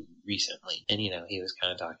Lou recently, and he was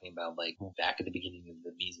kind of talking about like back at the beginning of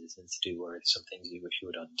the Mises Institute, where some things you wish you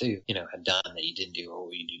would undo, had done that you didn't do, or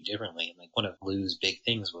what you do differently. And like one of Lou's big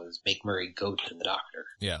things was make Murray go to the doctor.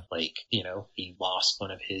 Yeah. Like, he lost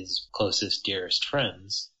one of his closest, dearest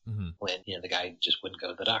friends when, the guy just wouldn't go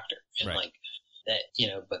to the doctor. And right. like that,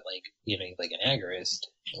 but like, like an agorist,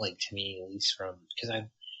 like to me, at least because I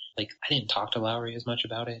didn't talk to Lowry as much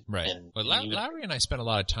about it. Right. But Lowry and I spent a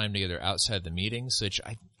lot of time together outside the meetings, which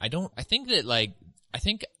I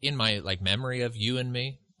think in my like memory of you and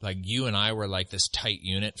me, like you and I were like this tight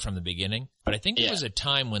unit from the beginning. But I think there was a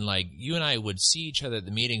time when like you and I would see each other at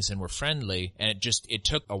the meetings and were friendly, and it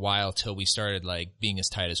took a while till we started like being as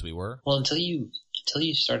tight as we were. Well, until you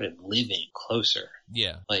started living closer.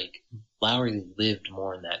 Yeah. Like Lowry lived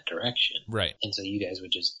more in that direction. Right. And so you guys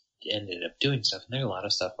would just ended up doing stuff. And there's a lot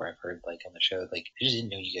of stuff where I've heard like on the show, like I just didn't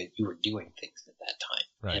know you were doing things at that time.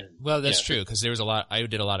 Right. And, well, that's true, because there was I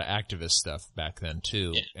did a lot of activist stuff back then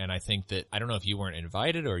too. Yeah. And I think that, I don't know if you weren't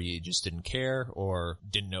invited or you just didn't care or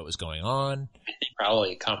didn't know what was going on. I think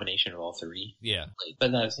probably a combination of all three. Yeah. Like,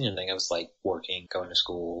 but that's the thing. I was like working, going to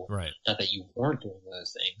school. Right. Not that you weren't doing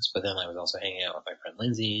those things, but then I was also hanging out with my friend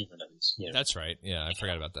Lindsay, and then I was, That's right. Yeah. I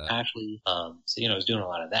forgot about that. Ashley. So, I was doing a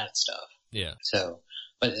lot of that stuff. Yeah. So,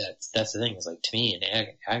 but that's the thing, is like to me an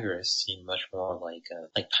agorist seemed much more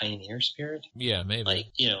like pioneer spirit. Yeah, maybe.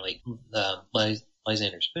 Like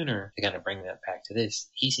Lysander Spooner, to kind of bring that back to this,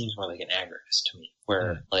 he seems more like an agorist to me,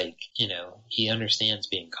 where he understands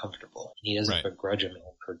being comfortable. He doesn't begrudge him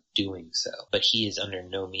for doing so, but he is under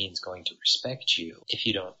no means going to respect you if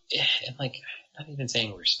you don't. And like, not even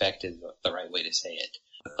saying respect is the right way to say it,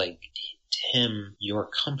 but like to him, your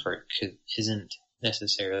comfort isn't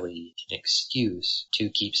necessarily an excuse to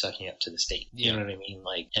keep sucking up to the state. You know what I mean?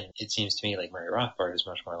 Like, and it seems to me like Murray Rothbard is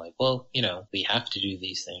much more like, well, we have to do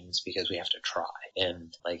these things because we have to try.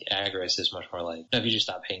 And like agorist is much more like, no, if you just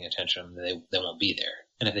stop paying attention, they won't be there.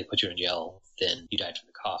 And if they put you in jail, then you died for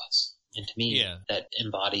the cause. And to me, that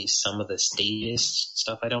embodies some of the statist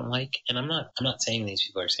stuff I don't like. And I'm not saying these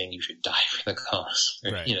people are saying you should die for the cause.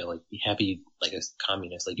 Or, like be happy like a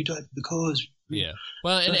communist, like you died for the cause. Yeah.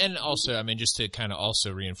 Well, and also, I mean, just to kind of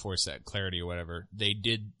also reinforce that clarity or whatever, they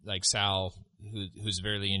did, like Sal, who's a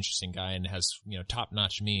very interesting guy and has,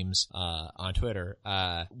 top-notch memes on Twitter.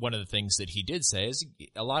 One of the things that he did say is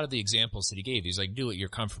a lot of the examples that he gave, he's like, do what you're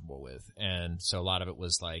comfortable with. And so a lot of it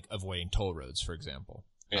was like avoiding toll roads, for example.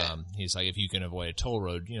 Yeah. He's like, if you can avoid a toll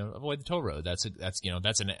road, avoid the toll road. That's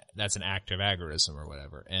an act of agorism or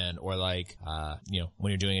whatever. And, or like,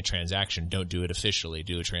 when you're doing a transaction, don't do it officially.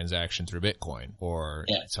 Do a transaction through Bitcoin or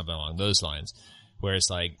something along those lines. Whereas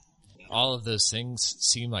like, all of those things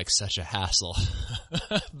seem like such a hassle.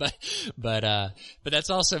 but that's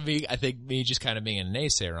also me, I think me just kind of being a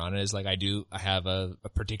naysayer on it is like I have a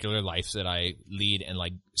particular life that I lead and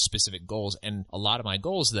like specific goals. And a lot of my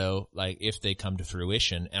goals though, like if they come to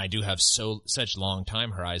fruition, and I do have such long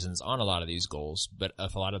time horizons on a lot of these goals, but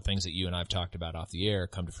if a lot of things that you and I've talked about off the air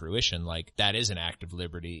come to fruition, like that is an act of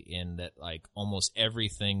liberty in that like almost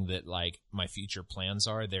everything that like my future plans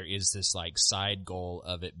are, there is this like side goal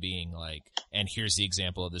of it being like, and here's the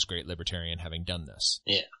example of this great libertarian having done this.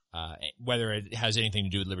 Yeah. Whether it has anything to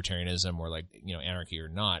do with libertarianism or like, anarchy or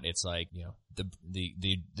not, it's like,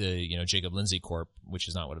 the Jacob Lindsay Corp, which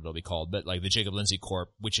is not what it'll be called, but like the Jacob Lindsay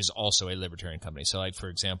Corp, which is also a libertarian company. So like, for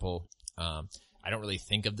example, I don't really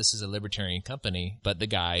think of this as a libertarian company, but the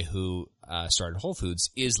guy who started Whole Foods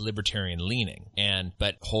is libertarian leaning,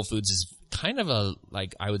 but Whole Foods is kind of a,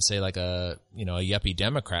 like, I would say like a yuppie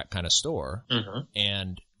Democrat kind of store. Mm-hmm.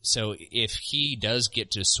 And so if he does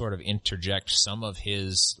get to sort of interject some of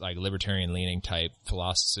his like libertarian leaning type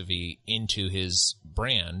philosophy into his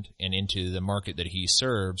brand and into the market that he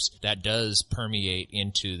serves, that does permeate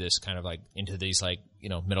into this kind of like, into these like,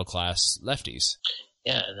 middle class lefties.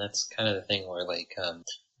 Yeah, and that's kind of the thing where like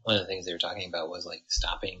one of the things they were talking about was like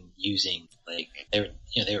stopping using, like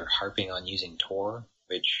they were harping on using Tor,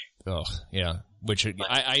 which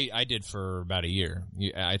I did for about a year.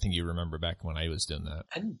 I think you remember back when I was doing that.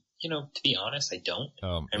 To be honest, I don't.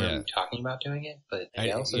 I remember you talking about doing it, but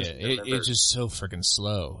it's just so freaking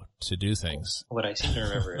slow to do things. What I seem to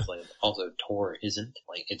remember is like also Tor isn't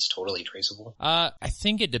like it's totally traceable. I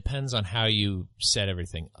think it depends on how you set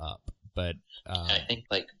everything up, but I think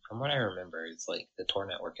like from what I remember, it's like the Tor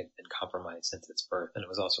network had been compromised since its birth, and it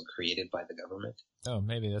was also created by the government. Oh,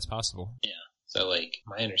 maybe that's possible. Yeah. So, like,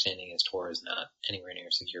 my understanding is Tor is not anywhere near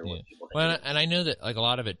secure what people think. Well, and I know that, like, a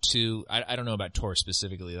lot of it, too, I don't know about Tor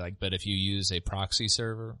specifically, like, but if you use a proxy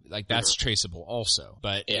server, like, that's traceable also.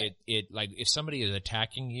 But it like, if somebody is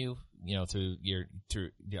attacking you, through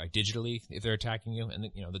like, digitally, if they're attacking you, and,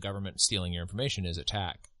 the government stealing your information is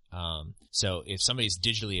attack. So if somebody's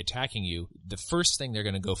digitally attacking you, the first thing they're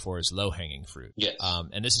going to go for is low-hanging fruit. Yes.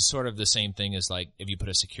 And this is sort of the same thing as like if you put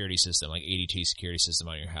a security system, like ADT security system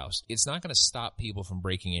on your house. It's not going to stop people from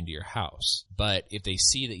breaking into your house. But if they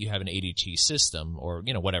see that you have an ADT system or,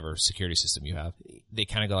 whatever security system you have, they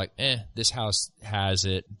kind of go like, this house has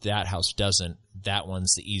it, that house doesn't. That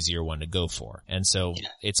one's the easier one to go for. And so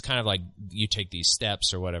it's kind of like you take these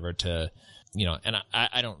steps or whatever to, and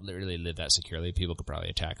I don't really live that securely. People could probably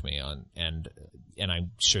attack me and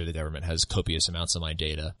I'm sure the government has copious amounts of my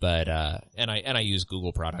data, but, and I use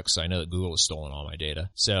Google products, so I know that Google has stolen all my data.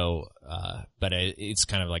 So, but it's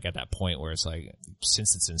kind of like at that point where it's like,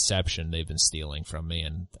 since its inception, they've been stealing from me,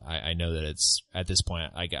 and I know that it's, at this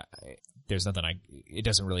point, there's nothing it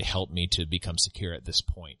doesn't really help me to become secure at this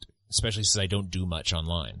point, especially since I don't do much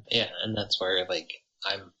online. Yeah, and that's where, like,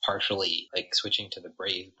 I'm partially like switching to the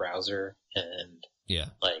Brave browser and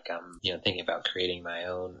like I'm, thinking about creating my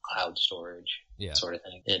own cloud storage sort of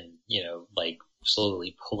thing. And, like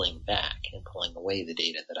slowly pulling back and pulling away the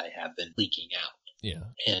data that I have been leaking out. Yeah.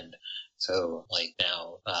 And so like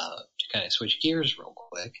now, to kind of switch gears real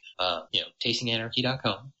quick,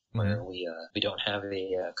 tastinganarchy.com. Where we don't have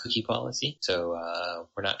a cookie policy, so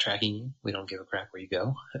we're not tracking you. We don't give a crap where you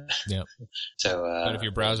go. Yeah. So, but if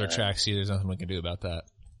your browser tracks you, there's nothing we can do about that.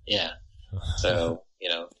 Yeah. So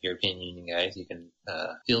European Union guys, you can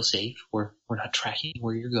feel safe. We're not tracking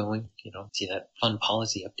where you're going. See that fun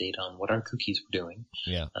policy update on what our cookies were doing.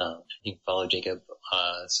 Yeah. You can follow Jacob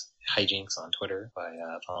hijinks on Twitter by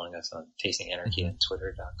following us on tastinganarchy at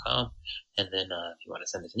twitter.com. And then if you want to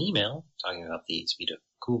send us an email talking about the suite of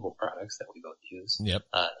Google products that we both use,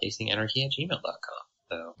 tastinganarchy@gmail.com.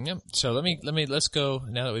 So let's go,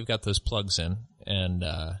 now that we've got those plugs in, and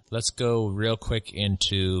let's go real quick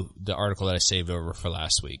into the article that I saved over for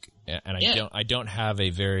last week. And I don't have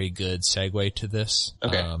a very good segue to this.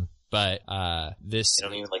 Okay. But this, you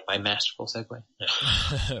don't even like my masterful segue.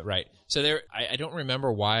 Right. So I don't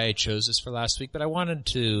remember why I chose this for last week, but I wanted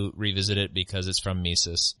to revisit it because it's from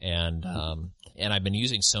Mises, and I've been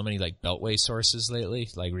using so many like Beltway sources lately,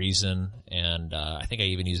 like Reason, and I think I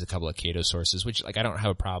even used a couple of Cato sources, which like I don't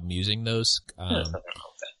have a problem using those.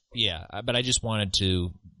 Yeah, but I just wanted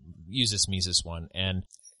to use this Mises one, and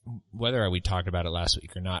whether we talked about it last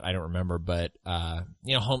week or not, I don't remember, but,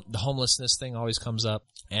 the homelessness thing always comes up.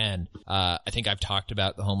 And, I think I've talked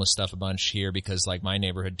about the homeless stuff a bunch here because like my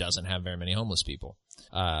neighborhood doesn't have very many homeless people.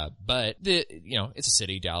 But it's a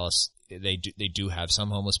city, Dallas. They do have some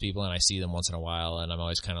homeless people, and I see them once in a while, and I'm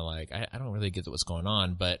always kind of like, I don't really get what's going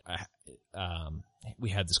on, but, we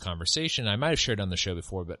had this conversation. I might have shared it on the show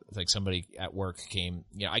before, but like somebody at work came,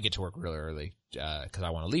 I get to work really early, cause I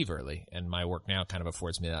want to leave early, and my work now kind of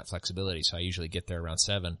affords me that flexibility. So I usually get there around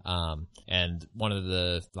 7. And one of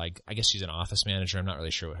the, I guess she's an office manager. I'm not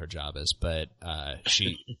really sure what her job is, but,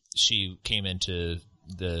 she came into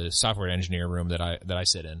the software engineer room that I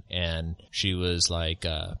sit in, and she was like,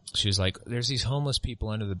 there's these homeless people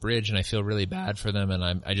under the bridge, and I feel really bad for them, and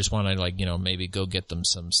I just want to maybe go get them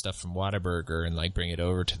some stuff from Whataburger and bring it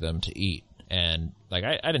over to them to eat. And I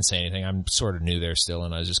didn't say anything. I'm sort of new there still,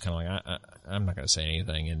 and I was just kind of I'm not going to say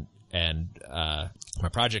anything. And my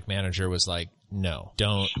project manager was like, no,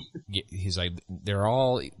 don't. He's like,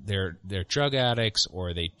 they're drug addicts,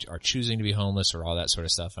 or they are choosing to be homeless, or all that sort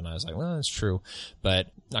of stuff. And I was like, well, that's true, but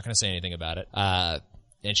not going to say anything about it.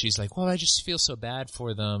 And she's like, well, I just feel so bad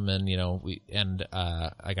for them, and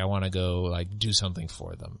I want to go do something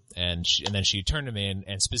for them. And then she turned to me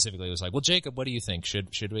and specifically was like, well, Jacob, what do you think?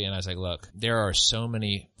 Should we? And I was like, look, there are so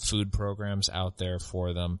many food programs out there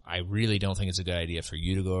for them. I really don't think it's a good idea for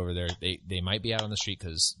you to go over there. They might be out on the street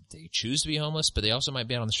because they choose to be homeless, but they also might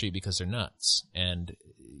be out on the street because they're nuts, and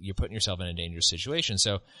you're putting yourself in a dangerous situation.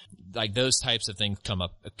 So those types of things come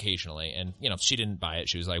up occasionally. And, she didn't buy it.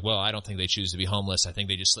 She was like, well, I don't think they choose to be homeless. I think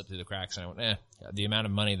they just slip through the cracks. And I went, the amount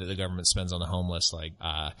of money that the government spends on the homeless,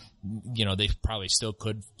 they probably still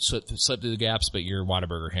could slip through the gaps, but your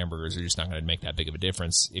Whataburger hamburgers are just not going to make that big of a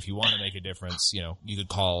difference. If you want to make a difference, you could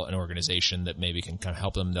call an organization that maybe can kind of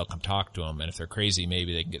help them. They'll come talk to them. And if they're crazy,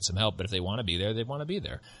 maybe they can get some help. But if they want to be there, they want to be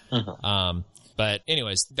there. Mm-hmm. But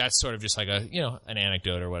anyways, that's sort of just an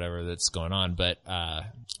anecdote or whatever that's going on. But,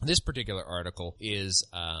 this particular article is,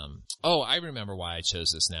 I remember why I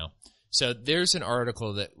chose this now. So there's an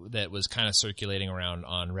article that was kind of circulating around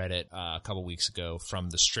on Reddit, a couple weeks ago from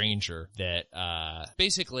The Stranger that,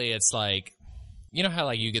 basically it's like, you know how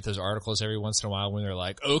you get those articles every once in a while when they're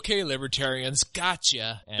like, okay, libertarians,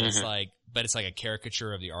 gotcha. And it's but it's like a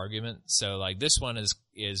caricature of the argument. So this one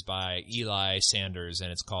is by Eli Sanders, and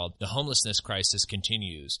it's called "The Homelessness Crisis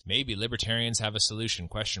Continues. Maybe Libertarians Have a Solution?" ?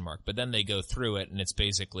 But then they go through it, and it's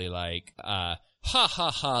basically ha ha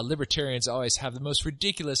ha, libertarians always have the most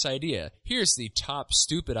ridiculous idea. Here's the top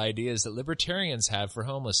stupid ideas that libertarians have for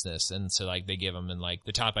homelessness. And so they give them, and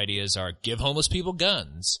the top ideas are give homeless people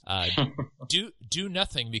guns, do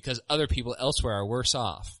nothing because other people elsewhere are worse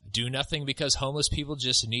off. Do nothing because homeless people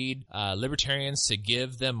just need libertarians to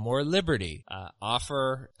give them more liberty.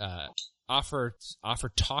 Offer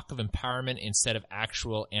talk of empowerment instead of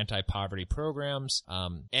actual anti-poverty programs.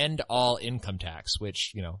 End all income tax,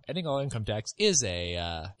 which ending all income tax is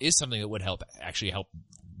something that would help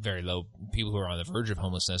very low people who are on the verge of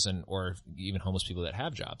homelessness or even homeless people that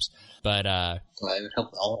have jobs. But it would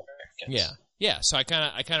help all Americans. Yeah. Yeah, so I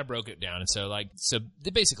kind of broke it down, and so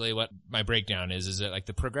basically what my breakdown is that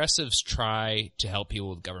the progressives try to help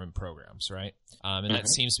people with government programs, right? And that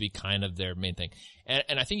seems to be kind of their main thing.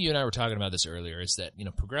 And I think you and I were talking about this earlier, is that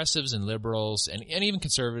progressives and liberals and even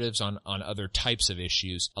conservatives on other types of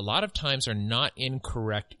issues a lot of times are not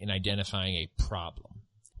incorrect in identifying a problem.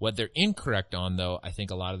 What they're incorrect on, though, I think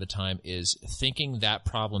a lot of the time is thinking that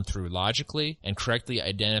problem through logically and correctly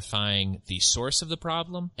identifying the source of the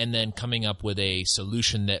problem and then coming up with a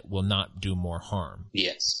solution that will not do more harm.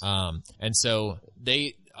 Yes. And so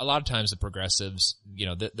a lot of times the progressives,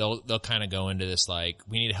 they'll kind of go into this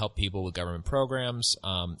we need to help people with government programs.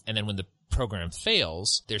 And then when the program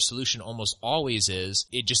fails, their solution almost always is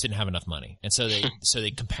it just didn't have enough money. And so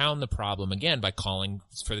they compound the problem again by calling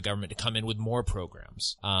for the government to come in with more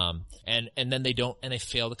programs. And then they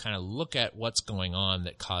fail to kind of look at what's going on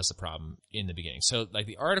that caused the problem in the beginning. So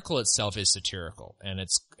the article itself is satirical, and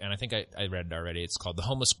I think I read it already. It's called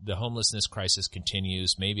The Homelessness Crisis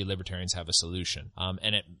Continues. Maybe Libertarians Have a Solution.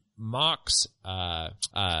 And it mocks,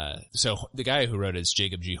 so the guy who wrote it is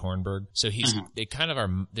Jacob G. Hornberg. So they kind of are,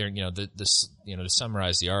 they're, to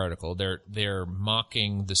summarize the article, they're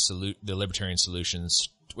mocking the libertarian solutions,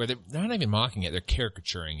 where they're not even mocking it, they're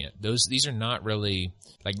caricaturing it. These are not really,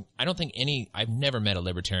 I don't think I've never met a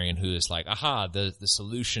libertarian who is the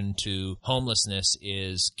solution to homelessness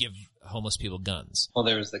is give homeless people guns. Well,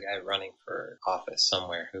 there was the guy running for office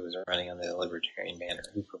somewhere who was running on the libertarian banner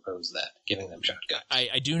who proposed that, giving them shotguns.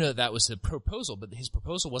 I do know that was the proposal, but his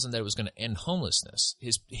proposal wasn't that it was going to end homelessness.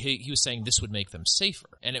 He was saying this would make them safer,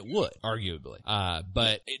 and it would, arguably.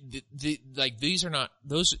 But these are not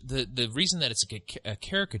those. The reason that it's a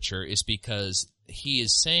caricature is because he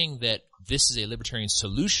is saying that this is a libertarian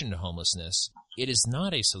solution to homelessness. It is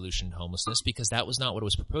not a solution to homelessness because that was not what it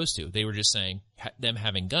was proposed to. They were just saying them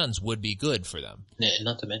having guns would be good for them.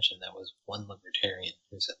 Not to mention that was one libertarian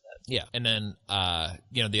who said that. Yeah. And then,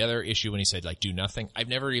 the other issue when he said, like, do nothing, I've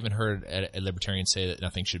never even heard a libertarian say that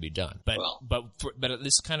nothing should be done. But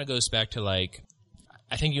this kind of goes back to, like,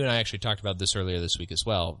 I think you and I actually talked about this earlier this week as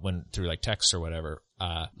well, through like texts or whatever.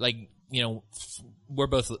 We're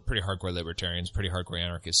both pretty hardcore libertarians, pretty hardcore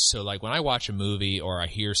anarchists. So like when I watch a movie or I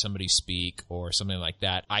hear somebody speak or something like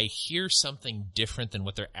that, I hear something different than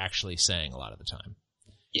what they're actually saying a lot of the time.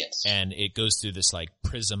 Yes. And it goes through this like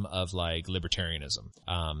prism of like libertarianism,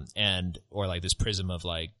 or like this prism of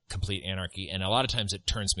like complete anarchy. And a lot of times it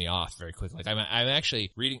turns me off very quickly. Like I'm actually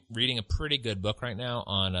reading a pretty good book right now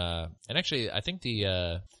on, and actually I think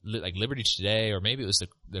like Liberty Today, or maybe it was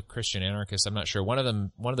the Christian Anarchist. I'm not sure. One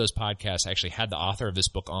of those podcasts actually had the author of this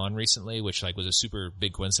book on recently, which like was a super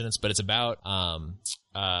big coincidence, but it's about,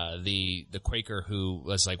 the Quaker who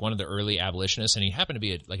was like one of the early abolitionists, and he happened to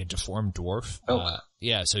be a deformed dwarf.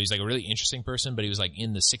 Yeah, so he's like a really interesting person, but he was like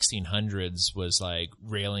in the 1600s was like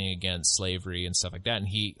railing against slavery and stuff like that. And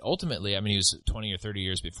he ultimately, I mean, he was 20 or 30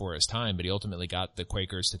 years before his time, but he ultimately got the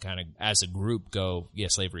Quakers to kind of, as a group, go, yeah,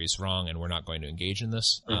 slavery is wrong and we're not going to engage in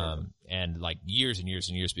this. And like years and years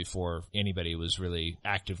and years before anybody was really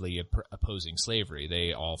actively opposing slavery,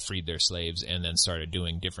 they all freed their slaves and then started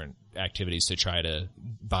doing different activities to try to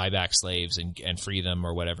buy back slaves and free them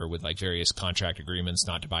or whatever, with like various contract agreements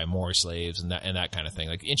not to buy more slaves and that kind of thing,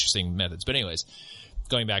 like interesting methods. But anyways,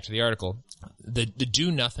 going back to the article, the do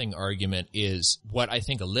nothing argument is what I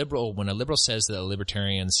think when a liberal says that a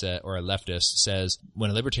libertarian or a leftist says,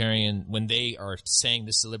 when they are saying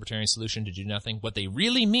this is a libertarian solution to do nothing, what they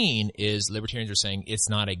really mean is libertarians are saying it's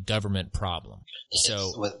not a government problem. Yes,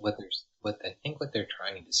 so what I think what they're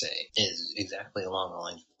trying to say is exactly along the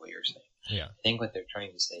lines of what you're saying. Yeah. I think what they're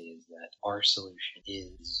trying to say is that our solution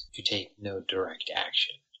is to take no direct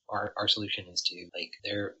action. Our solution is to, like,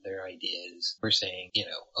 their ideas. We're saying,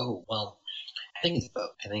 I think it's both.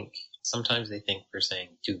 I think sometimes they think we're saying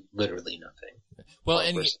do literally nothing. Well,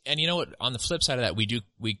 and you know what? On the flip side of that,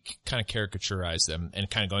 we kind of caricaturize them, and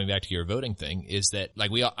kind of going back to your voting thing is that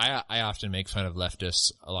like I often make fun of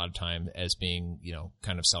leftists a lot of time as being,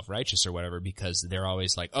 kind of self-righteous or whatever, because they're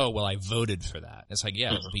always like, oh, well, I voted for that. It's like,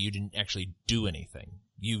 yeah, but you didn't actually do anything.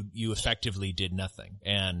 You effectively did nothing.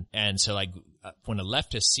 And so like when a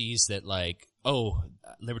leftist sees that like, oh,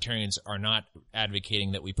 libertarians are not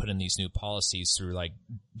advocating that we put in these new policies through like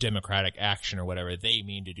democratic action or whatever, they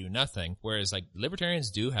mean to do nothing. Whereas like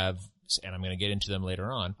libertarians do have, and I'm going to get into them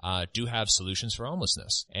later on, do have solutions for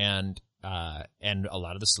homelessness. And a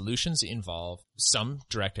lot of the solutions involve some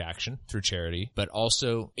direct action through charity, but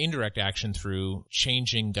also indirect action through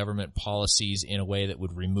changing government policies in a way that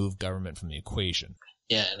would remove government from the equation.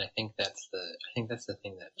 Yeah, and I think that's the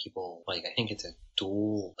thing that people like. I think it's a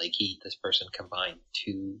dual, like this person combined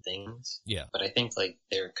two things. Yeah. But I think like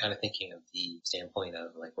they're kind of thinking of the standpoint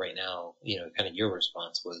of like right now, kind of your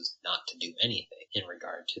response was not to do anything in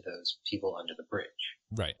regard to those people under the bridge.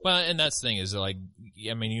 Right. Well, and that's the thing is like,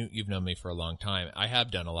 I mean, you've known me for a long time. I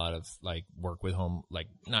have done a lot of like work with like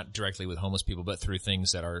not directly with homeless people, but through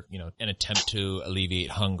things that are, an attempt to alleviate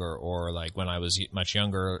hunger, or like when I was much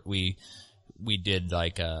younger, we did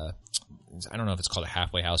like I don't know if it's called a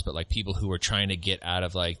halfway house, but like people who were trying to get out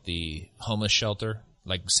of like the homeless shelter,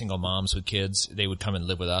 like single moms with kids, they would come and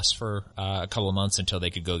live with us for a couple of months until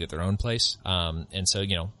they could go get their own place. And so,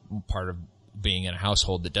 part of being in a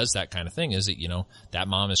household that does that kind of thing is that, that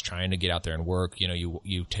mom is trying to get out there and work. You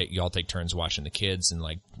all take turns watching the kids and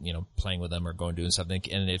like, playing with them or going doing something.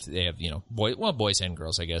 And if they have, boys and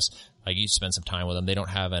girls, I guess, like you spend some time with them. They don't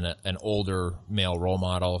have an older male role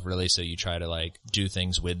model really. So you try to like do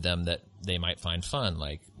things with them that they might find fun.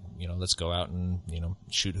 Like, let's go out and,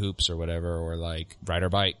 shoot hoops or whatever, or like ride our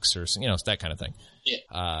bikes or, that kind of thing.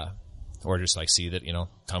 Yeah. Or just like see that,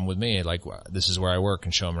 come with me, like this is where I work,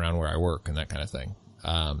 and show them around where I work and that kind of thing.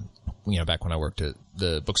 Back when I worked at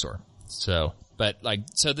the bookstore. So, but like,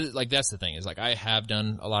 that's the thing is like, I have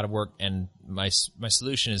done a lot of work, and my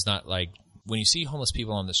solution is not like when you see homeless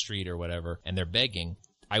people on the street or whatever, and they're begging,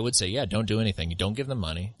 I would say, yeah, don't do anything. You don't give them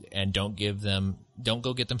money, and don't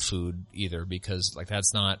go get them food either, because like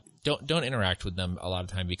don't interact with them a lot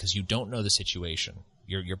of time, because you don't know the situation.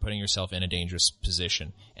 You're putting yourself in a dangerous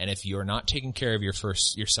position. And if you're not taking care of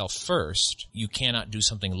yourself first, you cannot do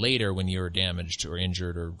something later when you're damaged or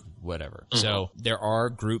injured or whatever. Mm-hmm. So there are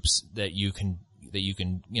groups that you can,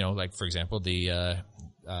 like for example, the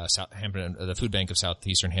the Food Bank of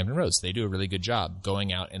Southeastern Hampton Roads. They do a really good job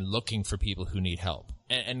going out and looking for people who need help.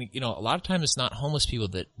 And a lot of times it's not homeless people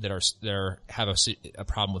that have a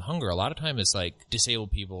problem with hunger. A lot of times it's like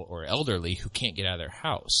disabled people or elderly who can't get out of their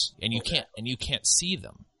house, and you can't see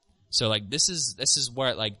them. So like this is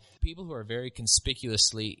where like people who are very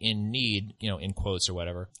conspicuously in need, in quotes or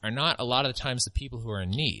whatever, are not a lot of the times the people who are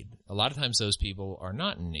in need. A lot of times those people are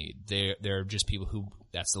not in need. They're just people who,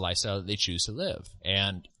 that's the lifestyle that they choose to live.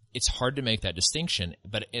 And it's hard to make that distinction,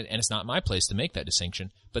 and it's not my place to make that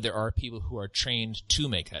distinction, but there are people who are trained to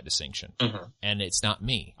make that distinction. Mm-hmm. And it's not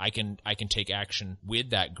me. I can take action with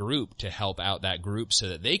that group to help out that group so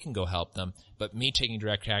that they can go help them, but me taking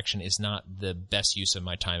direct action is not the best use of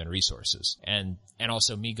my time and resources. And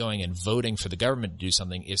also me going and voting for the government to do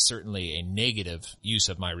something is certainly a negative use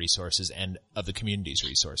of my resources and of the community's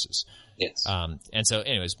resources. Yes. And so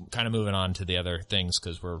anyways, kind of moving on to the other things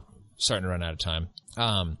because we're starting to run out of time.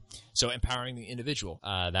 So empowering the individual,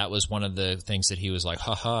 that was one of the things that he was like,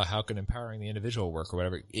 how can empowering the individual work or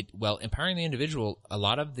whatever? Well, empowering the individual, a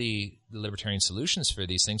lot of the libertarian solutions for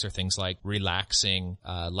these things are things like relaxing,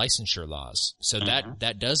 licensure laws. So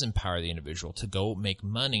that does empower the individual to go make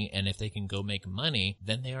money. And if they can go make money,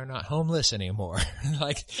 then they are not homeless anymore.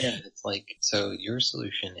 Yeah, it's like, so your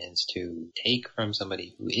solution is to take from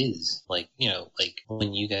somebody who is like,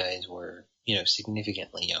 when you guys were,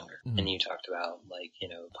 significantly younger. Mm-hmm. And you talked about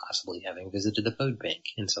possibly having visited the food bank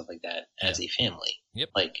and stuff like that as a family. Yep.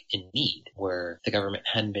 Like in need, where the government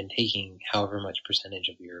hadn't been taking however much percentage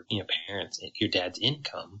of your, parents, your dad's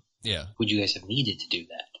income. Yeah. Would you guys have needed to do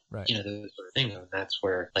that? Right. Those sort of things. And that's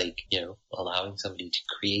where allowing somebody to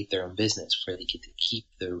create their own business where they get to keep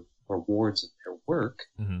the rewards of their work.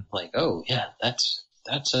 Mm-hmm. Like, oh yeah, that's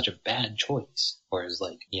such a bad choice. Whereas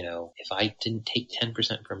if I didn't take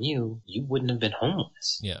 10% from you, you wouldn't have been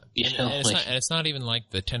homeless. Yeah. And it's not even like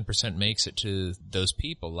the 10% makes it to those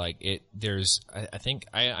people. Like I think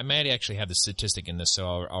I might actually have the statistic in this,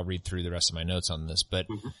 so I'll read through the rest of my notes on this, but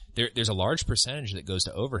there's a large percentage that goes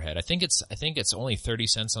to overhead. I think it's only 30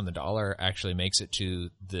 cents on the dollar actually makes it to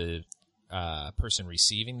the, person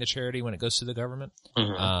receiving the charity when it goes to the government.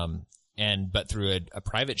 Mm-hmm. But through a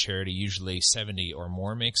private charity, usually 70 or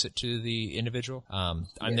more makes it to the individual.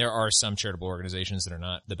 And there are some charitable organizations that are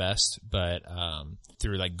not the best, but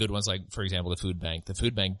through like good ones, like for example, the food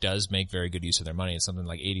bank does make very good use of their money. It's something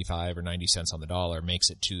like 85 or 90 cents on the dollar makes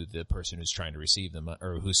it to the person who's trying to receive them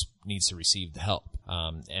or who needs to receive the help.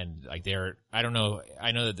 And like I don't know,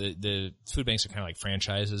 I know that the food banks are kind of like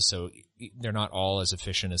franchises, so they're not all as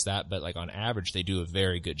efficient as that, but like on average, they do a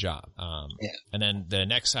very good job. And then the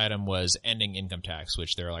next item was ending income tax,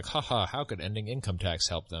 which they're like, how could ending income tax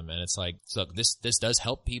help them? And it's like, look, this does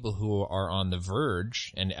help people who are on the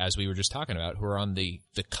verge, and as we were just talking about, who are on the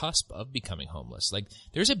cusp of becoming homeless. Like,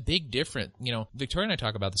 there's a big difference. Victoria and I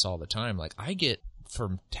talk about this all the time. Like,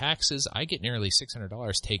 from taxes, I get nearly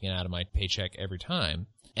 $600 taken out of my paycheck every time.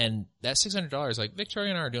 And that $600, like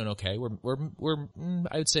Victoria and I are doing okay. We're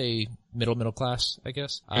I would say middle class, I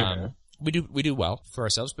guess. Mm-hmm. We do well for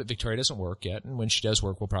ourselves, but Victoria doesn't work yet, and when she does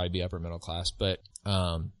work, we'll probably be upper middle class. But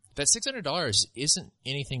that $600 isn't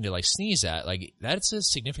anything to like sneeze at. Like, that's a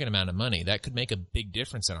significant amount of money that could make a big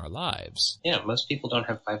difference in our lives. Yeah, most people don't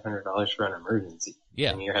have $500 for an emergency.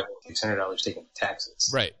 Yeah, and you're having $600 taken for taxes.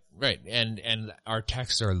 Right. And our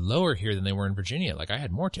taxes are lower here than they were in Virginia. Like, I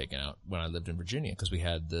had more taken out when I lived in Virginia because we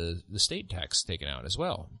had the state tax taken out as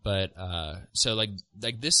well. But so like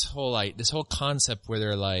this whole concept where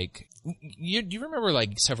they're like, do you remember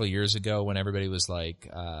like several years ago when everybody was like,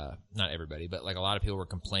 not everybody, but like a lot of people were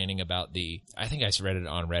complaining about I think I read it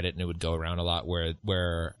on Reddit and it would go around a lot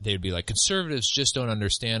where they would be like, conservatives just don't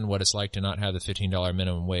understand what it's like to not have the $15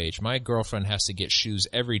 minimum wage. My girlfriend has to get shoes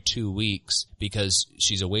every 2 weeks because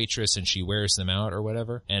she's a waitress and she wears them out or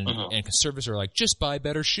whatever. And conservatives are like, just buy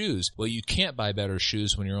better shoes. Well, you can't buy better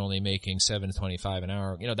shoes when you're only making $7.25 an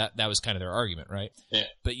hour. That was kind of their argument, right? Yeah.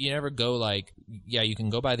 But you never go like, yeah, you can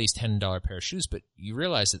go buy these $10 pair of shoes, but you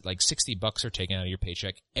realize that like $60 are taken out of your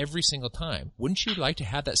paycheck every single time. Wouldn't you like to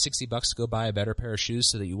have that $60 to go buy a better pair of shoes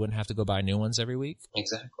so that you wouldn't have to go buy new ones every week?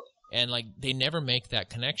 Exactly. And like, they never make that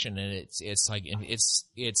connection, and it's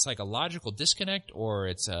like a logical disconnect, or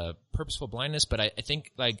it's a purposeful blindness. But I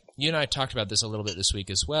think, like, you and I talked about this a little bit this week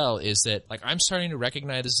as well, is that like, I'm starting to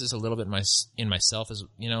recognize this a little bit in myself, as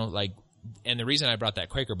like, and the reason I brought that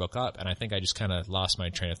Quaker book up, and I think I just kind of lost my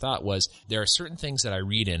train of thought, was there are certain things that I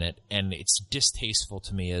read in it, and it's distasteful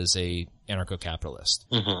to me as a anarcho-capitalist.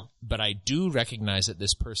 Mm-hmm. But I do recognize that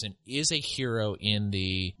this person is a hero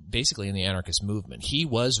basically in the anarchist movement. He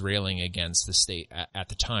was railing against the state at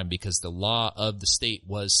the time because the law of the state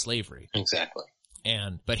was slavery. Exactly.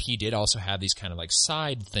 But he did also have these kind of like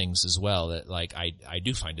side things as well that like I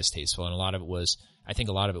do find distasteful, and I think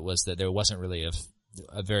a lot of it was that there wasn't really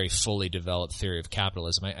a very fully developed theory of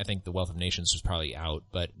capitalism. I think The Wealth of Nations was probably out,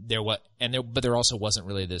 but there also wasn't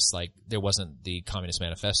really this, like, there wasn't the Communist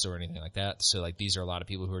Manifesto or anything like that. So, like, these are a lot of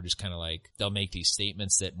people who are just kind of like, they'll make these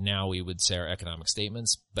statements that now we would say are economic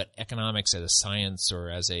statements, but economics as a science or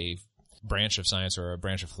as a branch of science or a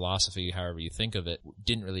branch of philosophy, however you think of it,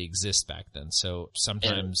 didn't really exist back then. So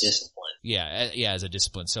sometimes, as a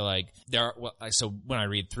discipline. So like so when I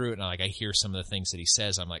read through it and I hear some of the things that he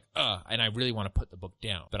says, I'm like, and I really want to put the book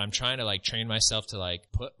down, but I'm trying to like train myself to like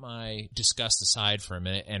put my disgust aside for a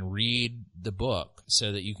minute and read the book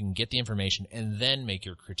so that you can get the information and then make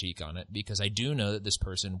your critique on it, because I do know that this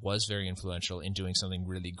person was very influential in doing something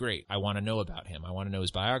really great. I want to know about him. I want to know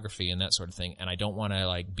his biography and that sort of thing, and I don't want to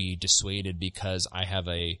like be dissuaded because I have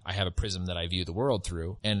a prism that I view the world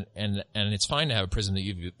through, and it's fine to have a prism that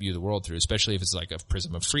you view the world through, especially if it's like a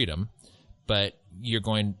prism of freedom, but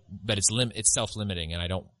it's self-limiting, and I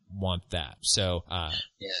don't want that. So how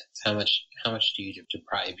much do you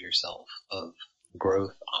deprive yourself of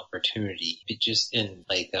growth opportunity? It just in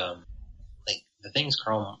like the things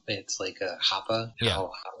it's like Hoppe,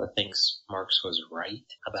 how Hoppe thinks Marx was right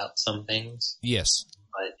about some things. Yes,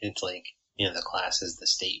 but it's like, the class is the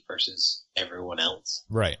state versus everyone else.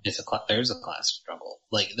 Right. There's a class struggle,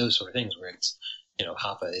 like those sort of things where it's,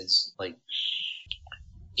 Hoppe is like,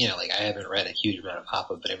 like I haven't read a huge amount of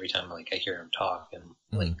Hoppe, but every time like I hear him talk and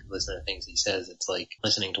like listen to things he says, it's like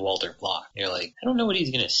listening to Walter Block. You're like, I don't know what he's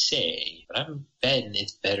gonna say, but I'm betting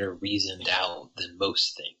it's better reasoned out than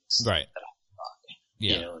most things. Right.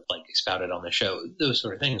 Like expounded on the show, those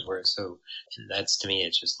sort of things where and that's, to me,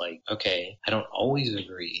 it's just like, okay, I don't always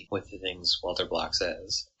agree with the things Walter Block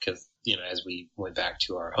says, because, as we went back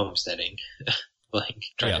to our homesteading, like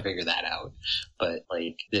trying to figure that out. But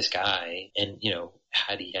like this guy, and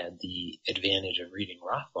had he had the advantage of reading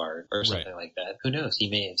Rothbard or something like that, who knows? He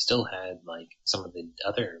may have still had like some of the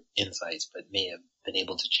other insights, but may have been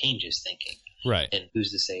able to change his thinking. Right. And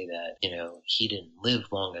who's to say that, he didn't live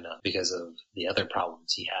long enough because of the other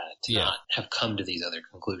problems he had to not have come to these other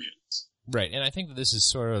conclusions. Right. And I think that this is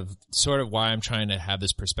sort of why I'm trying to have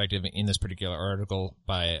this perspective in this particular article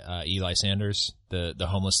by Eli Sanders, the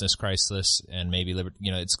homelessness crisis, and maybe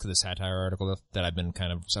it's the satire article that I've been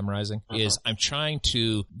kind of summarizing, is I'm trying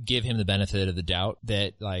to give him the benefit of the doubt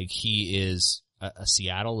that like he is a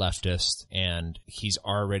Seattle leftist, and he's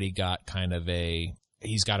already got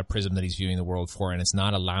he's got a prism that he's viewing the world for, and it's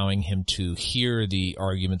not allowing him to hear the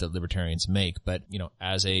argument that libertarians make. But,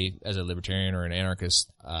 as a libertarian or an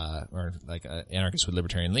anarchist, or like an anarchist with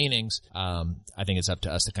libertarian leanings, I think it's up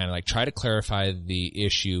to us to kind of like try to clarify the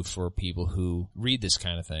issue for people who read this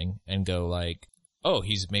kind of thing and go like, oh,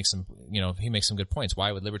 he makes some good points.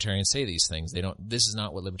 Why would libertarians say these things? This is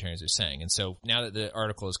not what libertarians are saying. And so now that the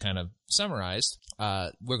article is kind of summarized,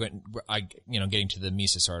 getting to the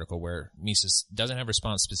Mises article, where Mises doesn't have a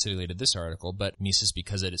response specifically to this article, but Mises,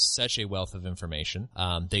 because it is such a wealth of information,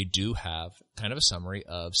 they do have kind of a summary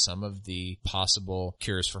of some of the possible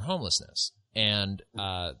cures for homelessness. And,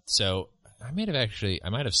 so I might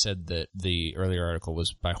have said that the earlier article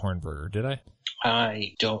was by Hornberger, did I?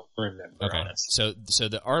 I don't remember. Okay. Honestly. So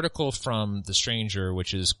the article from The Stranger,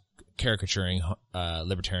 which is caricaturing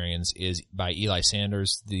libertarians, is by Eli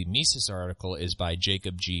Sanders. The Mises article is by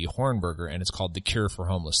Jacob G. Hornberger, and it's called The Cure for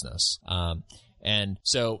Homelessness. And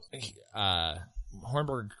so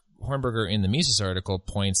Hornberger in the Mises article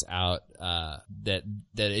points out that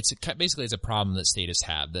it's basically a problem that statists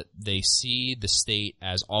have, that they see the state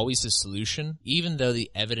as always the solution, even though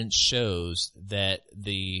the evidence shows that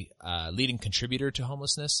the leading contributor to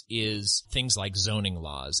homelessness is things like zoning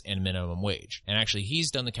laws and minimum wage. And actually,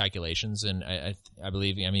 he's done the calculations, and I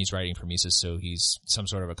believe, he's writing for Mises, so he's some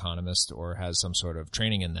sort of economist or has some sort of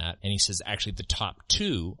training in that. And he says actually the top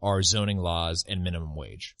two are zoning laws and minimum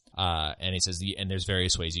wage. And he says, and there's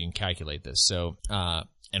various ways you can calculate this. So,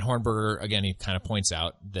 and Hornberger, again, he kind of points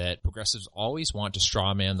out that progressives always want to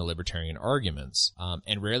strawman the libertarian arguments,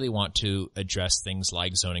 and rarely want to address things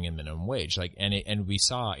like zoning and minimum wage. And we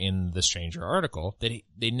saw in the Stranger article that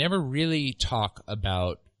they never really talk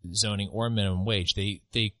about zoning or minimum wage. They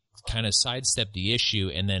kind of sidestep the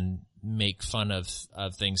issue and then make fun of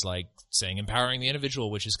things like saying empowering the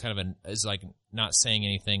individual, which is kind of is like not saying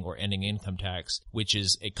anything, or ending income tax, which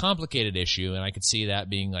is a complicated issue, and I could see that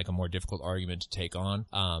being like a more difficult argument to take on.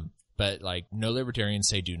 But like, no libertarians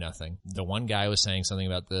say do nothing. The one guy was saying something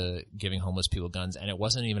about the giving homeless people guns, and it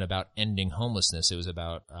wasn't even about ending homelessness. It was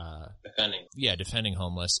about defending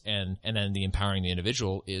homeless, and then the empowering the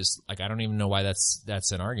individual is like, I don't even know why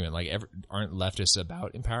that's an argument. Like, aren't leftists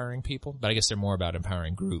about empowering people? But I guess they're more about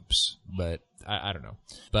empowering groups but I don't know.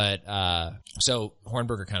 But so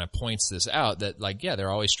Hornberger kind of points this out that, like, yeah, they're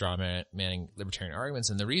always straw manning libertarian arguments,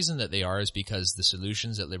 and the reason that they are is because the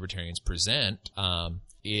solutions that libertarians present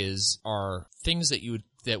are things that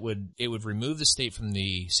it would remove the state from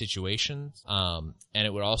the situation, and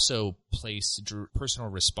it would also place personal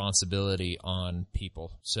responsibility on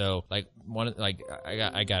people. So, like,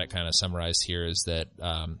 I got it kind of summarized here is that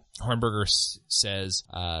Hornberger says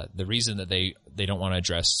the reason that they don't want to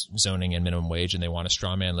address zoning and minimum wage and they want to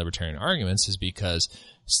straw man libertarian arguments is because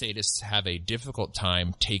statists have a difficult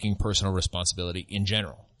time taking personal responsibility in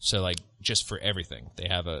general. So, like, just for everything, they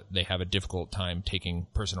have a difficult time taking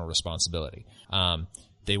personal responsibility.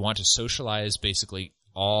 They want to socialize basically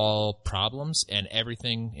all problems and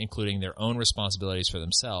everything, including their own responsibilities for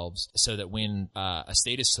themselves, so that when a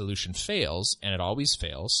statist solution fails, and it always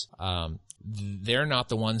fails, they're not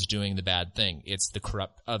the ones doing the bad thing. It's the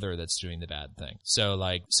corrupt other that's doing the bad thing. So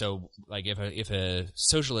if a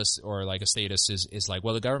socialist or like a statist is like,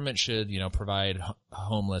 well, the government should, provide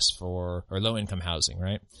homeless or low income housing,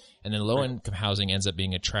 right? And then low income housing ends up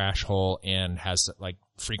being a trash hole and has like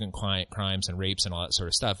frequent crimes and rapes and all that sort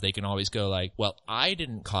of stuff. They can always go like, well, I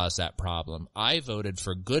didn't cause that problem. I voted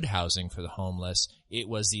for good housing for the homeless. It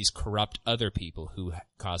was these corrupt other people who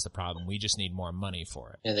caused the problem. We just need more money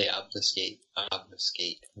for it. And they obfuscate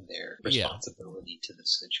their responsibility to the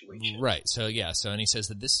situation. Right. So, and he says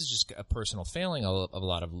that this is just a personal failing of a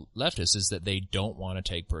lot of leftists, is that they don't want to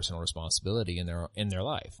take personal responsibility in their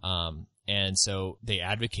life. And so they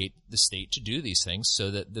advocate the state to do these things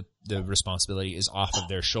so that the responsibility is off of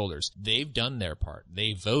their shoulders. They've done their part.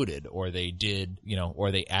 They voted, or they did,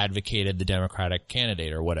 or they advocated the Democratic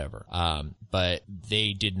candidate or whatever. But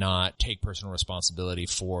they did not take personal responsibility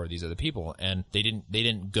for these other people, and they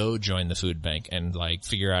didn't go join the food bank and like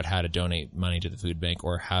figure out how to donate money to the food bank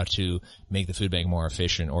or how to make the food bank more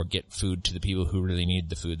efficient or get food to the people who really need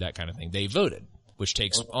the food, that kind of thing. They voted, which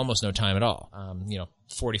takes almost no time at all.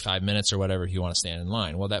 45 minutes or whatever if you want to stand in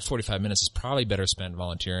line. Well, that 45 minutes is probably better spent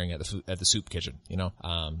volunteering at the soup kitchen,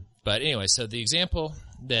 But anyway, so the example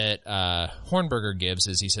that Hornberger gives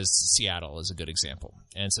is, he says Seattle is a good example.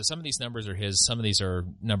 And so some of these numbers are his, some of these are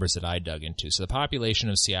numbers that I dug into. So the population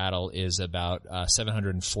of Seattle is about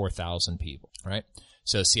 704,000 people, right?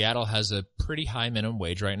 So Seattle has a pretty high minimum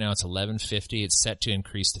wage right now. It's $11.50. It's set to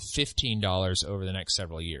increase to $15 over the next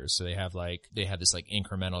several years. So they have this like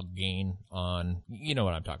incremental gain on, you know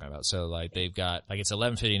what I'm talking about. So like they've got like it's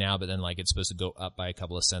 $11.50 now, but then like it's supposed to go up by a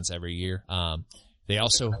couple of cents every year. They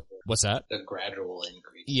also, what's that? A gradual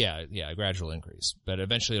increase. Yeah, a gradual increase, but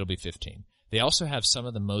eventually it'll be 15. They also have some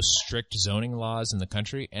of the most strict zoning laws in the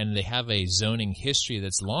country, and they have a zoning history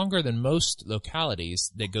that's longer than most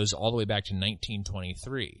localities that goes all the way back to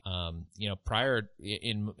 1923. Prior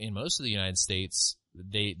in most of the United States,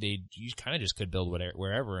 you kind of just could build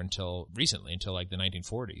wherever until recently, until like the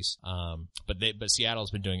 1940s. But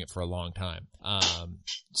Seattle's been doing it for a long time. And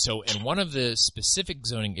one of the specific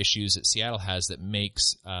zoning issues that Seattle has that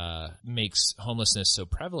makes homelessness so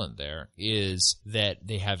prevalent there is that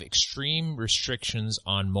they have extreme restrictions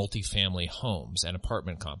on multifamily homes and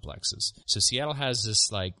apartment complexes. So Seattle has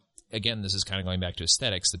this like, again, this is kind of going back to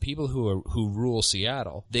aesthetics. The people who rule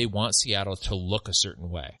Seattle, they want Seattle to look a certain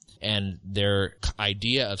way. And their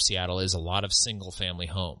idea of Seattle is a lot of single family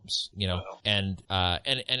homes, Wow. And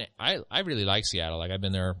I really like Seattle. Like I've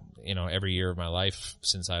been there, every year of my life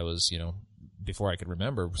since I was, before I could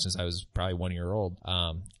remember, since I was probably 1 year old.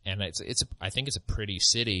 And I think it's a pretty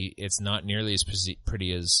city. It's not nearly as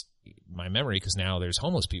pretty as my memory, because now there's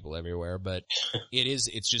homeless people everywhere, but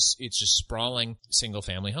it's just sprawling single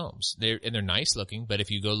family homes. They're nice looking, but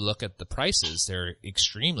if you go look at the prices, they're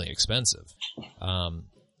extremely expensive.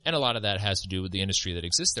 And a lot of that has to do with the industry that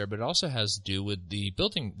exists there, but it also has to do with the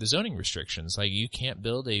zoning restrictions. Like you can't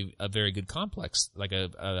build a very good complex, like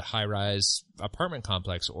a high-rise apartment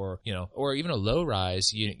complex or even a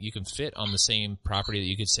low-rise. You can fit on the same property that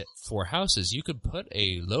you could sit 4 houses. You could put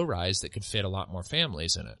a low-rise that could fit a lot more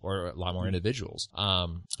families in it or a lot more individuals.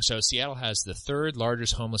 So Seattle has the 3rd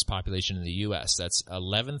largest homeless population in the U.S. That's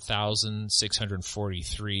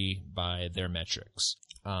 11,643 by their metrics.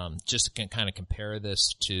 Just to kind of compare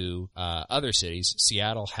this to other cities,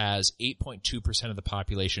 Seattle has 8.2% of the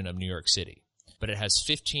population of New York City, but it has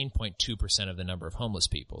 15.2% of the number of homeless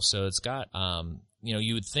people. So it's got,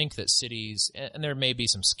 you would think that cities, and there may be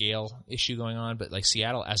some scale issue going on, but like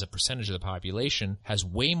Seattle as a percentage of the population has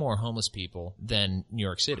way more homeless people than New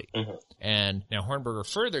York City. Mm-hmm. And now Hornberger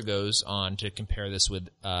further goes on to compare this with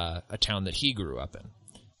a town that he grew up in.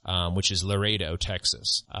 which is Laredo,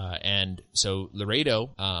 Texas. And so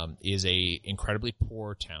Laredo is a incredibly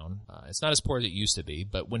poor town. It's not as poor as it used to be,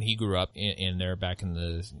 but when he grew up in there back in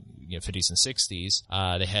the 50s and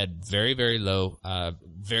 60s, they had very, very low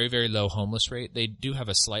homeless rate. They do have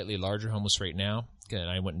a slightly larger homeless rate now. And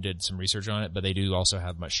I went and did some research on it, but they do also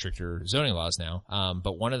have much stricter zoning laws now.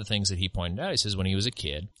 But one of the things that he pointed out, he says when he was a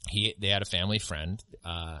kid, they had a family friend,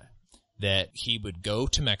 that he would go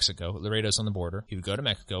to Mexico. Laredo's on the border. He would go to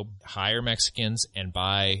Mexico, hire Mexicans and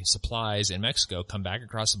buy supplies in Mexico, come back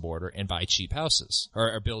across the border and buy cheap houses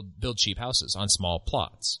or build cheap houses on small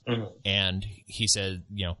plots. Mm-hmm. And he said,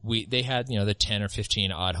 they had, the 10 or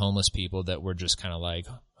 15 odd homeless people that were just kind of like,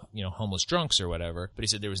 homeless drunks or whatever. But he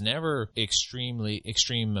said there was never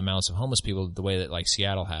extreme amounts of homeless people the way that like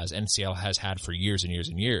Seattle has, and Seattle has had for years and years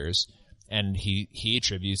and years. And he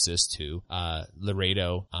attributes this to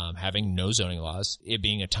Laredo having no zoning laws, it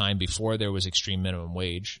being a time before there was extreme minimum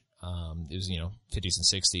wage. It was 50s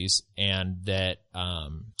and 60s, and that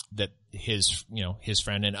his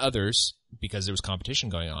friend and others, because there was competition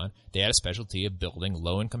going on, they had a specialty of building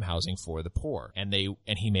low-income housing for the poor, and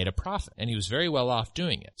he made a profit, and he was very well off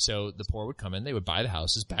doing it. So the poor would come in, they would buy the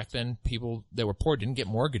houses. Back then, people that were poor didn't get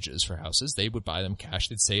mortgages for houses. They would buy them cash,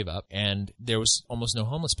 they'd save up, and there was almost no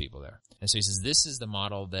homeless people there. And so he says this is the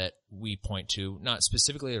model that we point to, not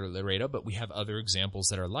specifically at Laredo, but we have other examples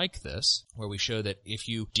that are like this, where we show that if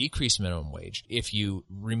you decrease minimum wage, if you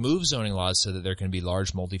remove zoning laws so that there can be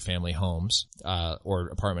large multifamily homes or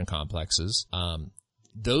apartment complexes,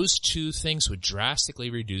 those two things would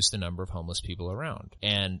drastically reduce the number of homeless people around.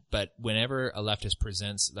 But whenever a leftist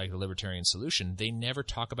presents like a libertarian solution, they never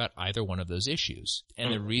talk about either one of those issues.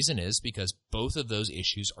 And the reason is because both of those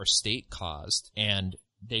issues are state caused, and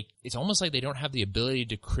it's almost like they don't have the ability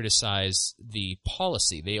to criticize the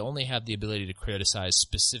policy. They only have the ability to criticize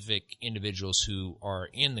specific individuals who are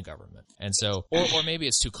in the government. And so, or maybe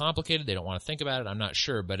it's too complicated. They don't want to think about it. I'm not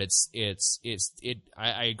sure, but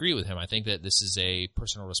I agree with him. I think that this is a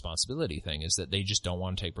personal responsibility thing, is that they just don't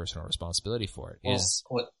want to take personal responsibility for it.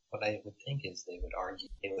 What I would think is they would argue,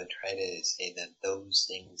 they would try to say that those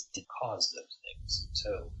things did cause those things.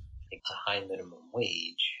 So, like a high minimum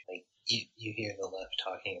wage, like, you hear the left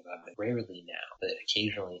talking about it rarely now, but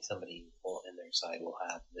occasionally somebody will, on their side, will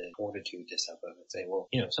have the fortitude to step up and say, well,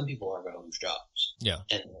 some people are going to lose jobs. Yeah.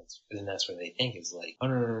 And that's what they think is like, oh,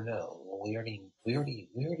 no. Well, we already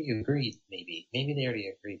agreed, maybe they already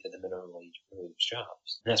agreed that the minimum wage removes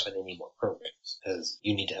jobs. And that's why they need more programs, because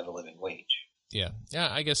you need to have a living wage. Yeah,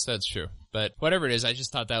 I guess that's true. But whatever it is, I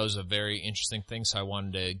just thought that was a very interesting thing, so I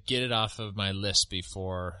wanted to get it off of my list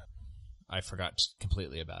before I forgot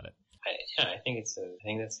completely about it. I think it's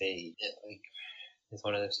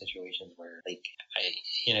one of those situations where, like,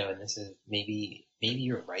 and this is maybe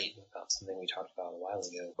you're right about something we talked about a while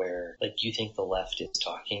ago, where, like, you think the left is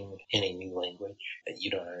talking in a new language that you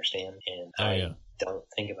don't understand, and I don't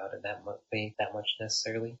think about it that much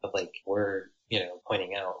necessarily, but, like, we're,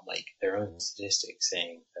 pointing out, like, their own statistics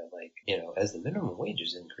saying that, like, as the minimum wage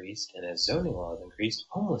is increased and as zoning laws increased,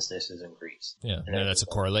 homelessness is increased. Yeah, and that's a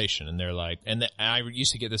correlation. And they're like, I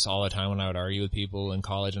used to get this all the time when I would argue with people in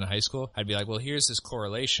college and high school. I'd be like, well, here's this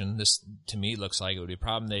correlation. This, to me, looks like it would be a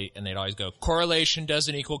problem. And they'd always go, correlation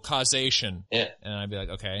doesn't equal causation. Yeah. And I'd be like,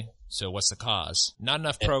 okay, so what's the cause? Not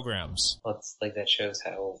enough programs. Well, it's like that shows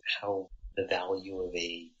how the value of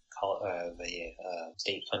a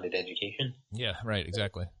state-funded education. Yeah, right,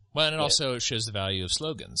 exactly. Well, and it also shows the value of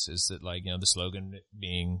slogans, is that, like, the slogan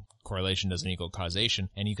being correlation doesn't equal causation,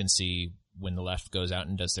 and you can see when the left goes out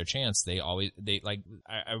and does their chants,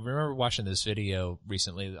 I remember watching this video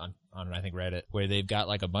recently on I think Reddit, where they've got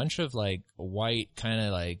like a bunch of like white kind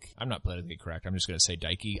of like, I'm not politically correct, I'm just going to say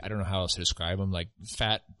dykey. I don't know how else to describe them, like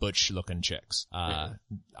fat butch looking chicks. I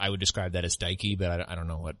would describe that as dykey, but I don't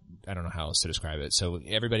know how else to describe it. So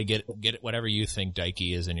everybody get whatever you think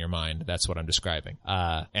dykey is in your mind. That's what I'm describing.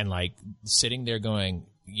 And like sitting there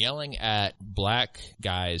yelling at black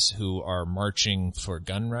guys who are marching for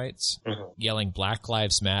gun rights, yelling Black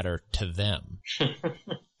Lives Matter to them.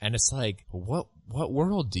 And it's like, what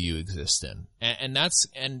world do you exist in? And I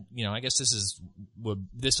guess this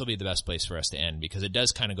will be the best place for us to end, because it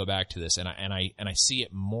does kind of go back to this, and I see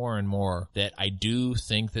it more and more that I do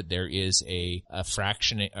think that there is a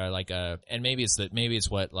fraction, and maybe it's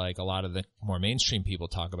what like a lot of the more mainstream people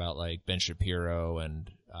talk about, like Ben Shapiro and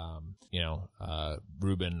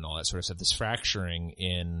Rubin and all that sort of stuff, this fracturing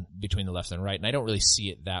in between the left and right. And I don't really see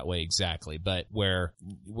it that way exactly, but where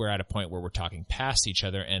we're at a point where we're talking past each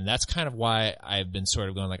other. And that's kind of why I've been sort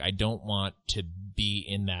of going like, I don't want to be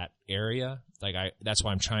in that area. That's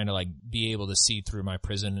why I'm trying to be able to see through my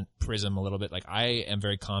prism a little bit. Like, I am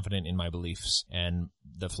very confident in my beliefs and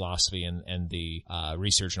the philosophy and the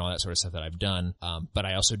research and all that sort of stuff that I've done. But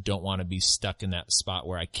I also don't want to be stuck in that spot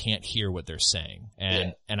where I can't hear what they're saying.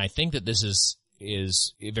 And I think that this is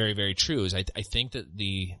very, very true. I think that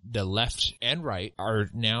the left and right are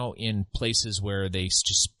now in places where they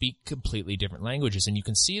just speak completely different languages. And you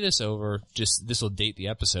can see this this will date the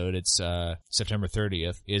episode. It's September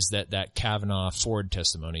 30th, is that Kavanaugh Ford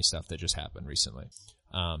testimony stuff that just happened recently.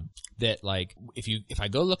 If I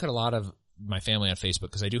go look at a lot of my family on Facebook,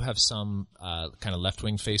 because I do have some kind of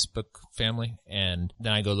left-wing Facebook family, and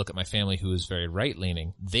then I go look at my family who is very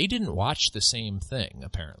right-leaning. They didn't watch the same thing,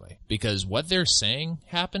 apparently, because what they're saying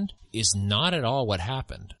happened is not at all what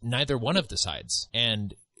happened. Neither one of the sides.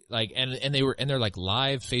 And they're like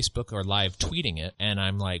live Facebook or live tweeting it, and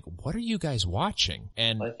I'm like, what are you guys watching?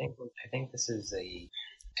 And I think this is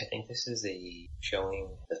a showing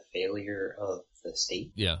the failure of the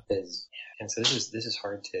state. Yeah. And so this is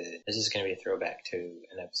hard to. This is going to be a throwback to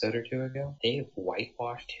an episode or two ago. They have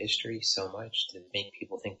whitewashed history so much to make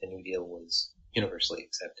people think the New Deal was universally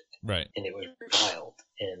accepted. Right. And it was reviled.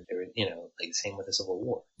 And there was, the same with the Civil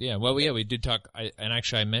War. Yeah. Well, we did talk.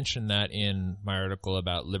 I mentioned that in my article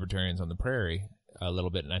about libertarians on the prairie a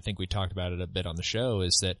little bit, and I think we talked about it a bit on the show,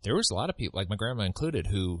 is that there was a lot of people, like my grandma included,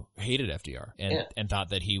 who hated FDR and thought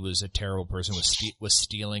that he was a terrible person, was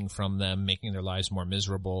stealing from them, making their lives more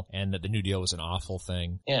miserable, and that the New Deal was an awful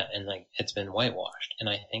thing. Yeah, and it's been whitewashed. And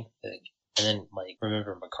I think that, and then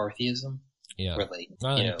remember McCarthyism? Yeah. Where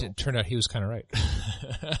it turned out he was kind of right.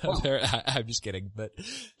 I'm just kidding, but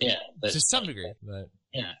to some degree. But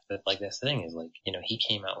yeah, but that's the thing is he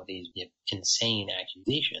came out with these insane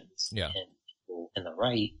accusations. Yeah. And and the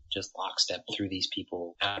right just lockstep threw these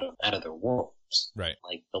people out of their worlds. Right.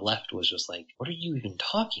 The left was just what are you even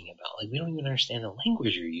talking about? We don't even understand the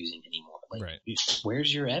language you're using anymore. Right.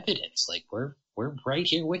 Where's your evidence? We're right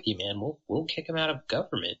here with you, man. We'll kick them out of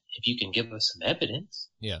government if you can give us some evidence.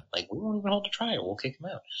 Yeah. We won't even hold a trial. We'll kick them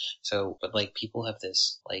out. So, but people have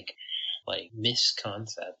this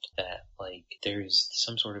misconcept that there's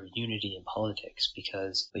some sort of unity in politics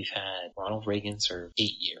because we've had Ronald Reagan serve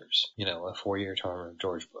 8 years, a 4-year term of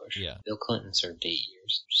George Bush. Yeah. Bill Clinton served 8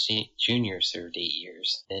 years. Jr. served 8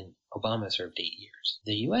 years. Then Obama served 8 years.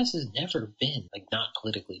 The U.S. has never been not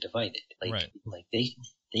politically divided. Right.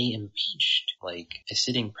 They impeached a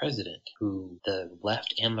sitting president who the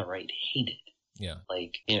left and the right hated. Yeah.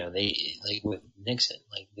 They with Nixon,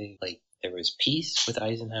 there was peace with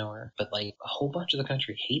Eisenhower, but a whole bunch of the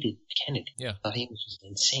country hated Kennedy. Yeah. Thought he was just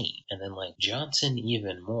insane. And then Johnson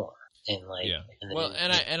even more. And yeah.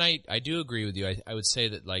 I do agree with you. I would say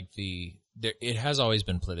that it has always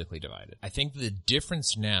been politically divided. I think the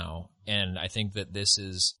difference now, and I think that this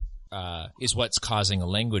is what's causing a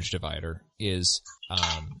language divider, is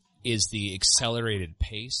the accelerated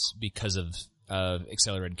pace because of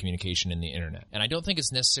accelerated communication in the internet. And I don't think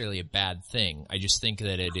it's necessarily a bad thing. I just think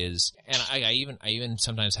that it is, and I even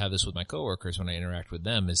sometimes have this with my coworkers when I interact with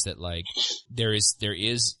them, is that there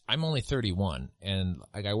is I'm only 31, and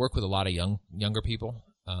I work with a lot of younger people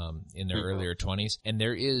in their earlier 20s, and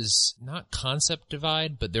there is not concept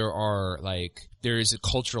divide, but there is a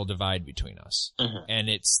cultural divide between us. And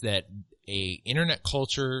it's that a internet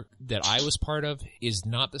culture that I was part of is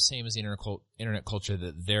not the same as the internet culture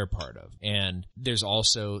that they're part of. And there's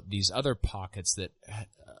also these other pockets that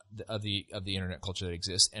of the internet culture that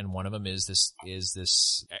exists, and one of them is this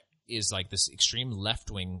extreme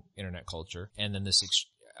left-wing internet culture, and then this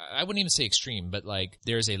I wouldn't even say extreme, but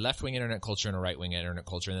there's a left-wing internet culture and a right-wing internet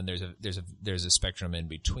culture, and then there's a spectrum in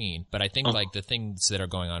between. But I think the things that are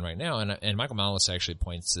going on right now, and Michael Malice actually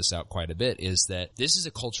points this out quite a bit, is that this is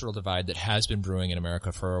a cultural divide that has been brewing in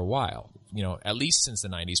America for a while, at least since the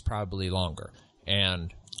 90s, probably longer.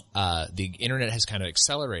 And the internet has kind of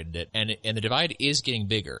accelerated it, and the divide is getting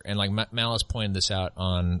bigger. And Malice pointed this out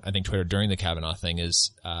on, I think, Twitter during the Kavanaugh thing, is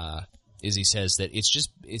he says that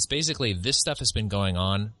it's basically this stuff has been going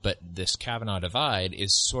on, but this Kavanaugh divide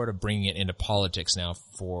is sort of bringing it into politics now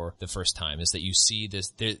for the first time, is that you see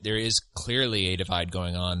this, there is clearly a divide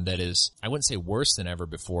going on that is, I wouldn't say worse than ever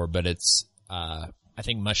before, but it's I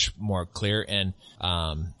think much more clear. And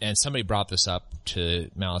somebody brought this up to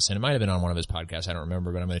Malice, and it might have been on one of his podcasts. I don't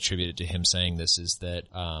remember, but I'm going to attribute it to him saying this, is that,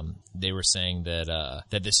 they were saying that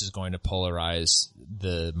this is going to polarize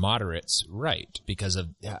the moderates right because of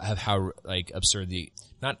how, like, absurd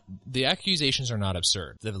the accusations are not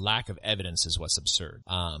absurd. The lack of evidence is what's absurd.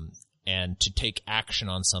 And to take action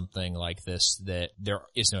on something like this that there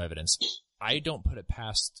is no evidence. I don't put it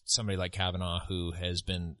past somebody like Kavanaugh, who has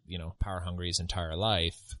been, power hungry his entire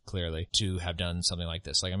life, clearly, to have done something like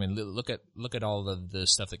this. Like, I mean, look at all of the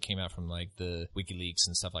stuff that came out from, like, the WikiLeaks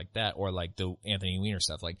and stuff like that, or like the Anthony Weiner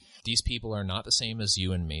stuff. Like, these people are not the same as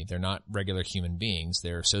you and me. They're not regular human beings.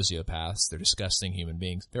 They're sociopaths. They're disgusting human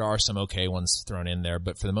beings. There are some okay ones thrown in there,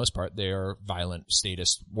 but for the most part, they are violent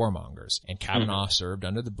statist warmongers. And Kavanaugh served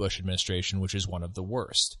under the Bush administration, which is one of the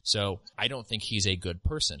worst. So I don't think he's a good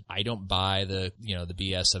person. I don't buy the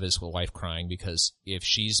BS of his wife crying, because if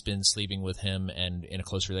she's been sleeping with him and in a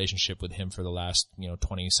close relationship with him for the last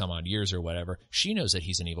 20 some odd years or whatever, she knows that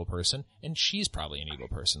he's an evil person, and she's probably an evil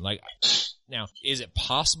person. Like, now, is it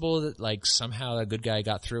possible that, like, somehow a good guy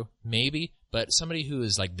got through? Maybe, but somebody who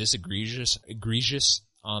is like this egregious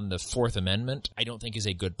on the Fourth Amendment, I don't think is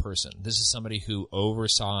a good person. This is somebody who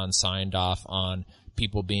oversaw and signed off on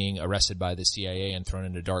people being arrested by the CIA and thrown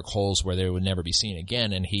into dark holes where they would never be seen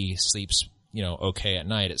again, and he sleeps, okay at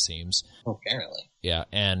night, it seems. Apparently. Yeah,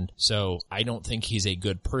 and so I don't think he's a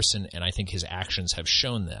good person, and I think his actions have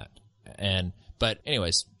shown that. But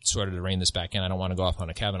anyways, sort of to rein this back in, I don't want to go off on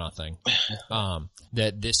a Kavanaugh thing,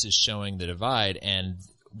 that this is showing the divide, and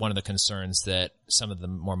one of the concerns that some of the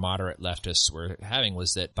more moderate leftists were having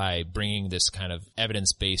was that by bringing this kind of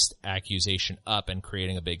evidence-based accusation up and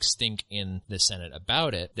creating a big stink in the Senate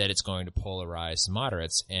about it, that it's going to polarize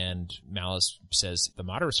moderates. And Malice says the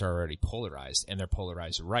moderates are already polarized, and they're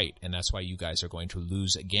polarized right, and that's why you guys are going to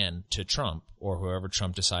lose again to Trump, or whoever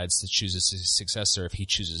Trump decides to choose as his successor if he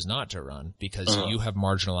chooses not to run, because you have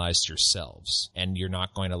marginalized yourselves, and you're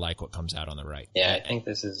not going to like what comes out on the right. Yeah, I think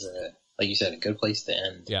this is like you said, a good place to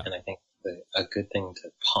end, and I think a good thing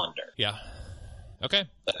to ponder. Yeah. Okay.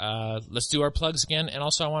 Let's do our plugs again, and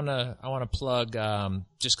also I want to plug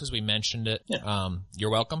just because we mentioned it.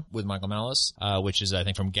 You're Welcome with Michael Malice, which is I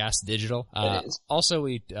think from Gas Digital. It is. Also,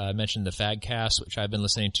 we mentioned the Fagcast, which I've been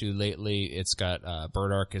listening to lately. It's got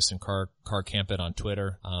Bird Arcus and Car Campit on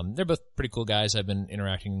Twitter. They're both pretty cool guys. I've been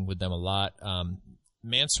interacting with them a lot.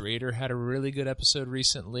 Mance Raider had a really good episode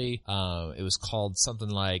recently. It was called something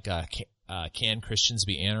like Can Christians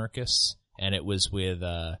Be Anarchists? And it was with,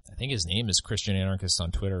 I think his name is Christian Anarchist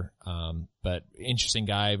on Twitter. But interesting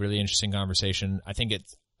guy, really interesting conversation. I think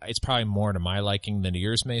it's probably more to my liking than to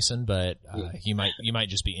yours, Mason, but you might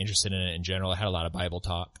just be interested in it in general. I had a lot of Bible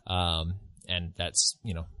talk. And that's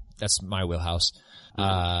my wheelhouse.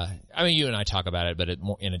 I mean, you and I talk about it, but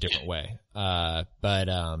in a different way. Those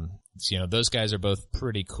guys are both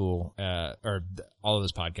pretty cool, or all of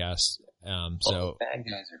those podcasts. So bad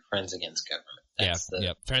guys are Friends Against Government.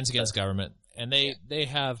 Friends Against Government. And they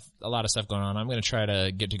have a lot of stuff going on. I'm going to try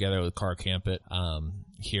to get together with Car Campit,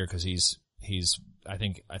 here, cause he's, I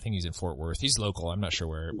think he's in Fort Worth. He's local. I'm not sure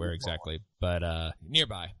where exactly, but,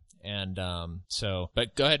 nearby. And,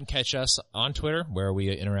 but go ahead and catch us on Twitter, where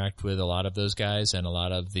we interact with a lot of those guys and a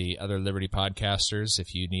lot of the other Liberty podcasters.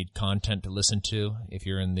 If you need content to listen to, if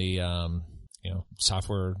you're in the,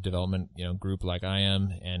 software development, group like I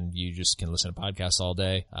am, and you just can listen to podcasts all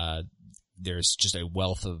day, there's just a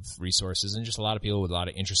wealth of resources and just a lot of people with a lot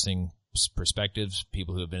of interesting perspectives,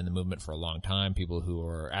 people who have been in the movement for a long time, people who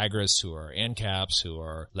are agorists, who are ANCAPs, who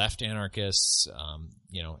are left anarchists,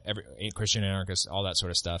 every Christian anarchists, all that sort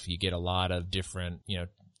of stuff. You get a lot of different,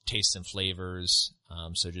 tastes and flavors.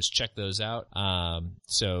 So just check those out.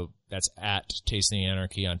 So that's at Tasting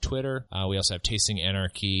Anarchy on Twitter. We also have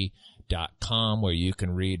tastinganarchy.com, where you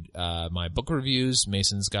can read my book reviews.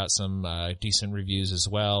 Mason's got some decent reviews as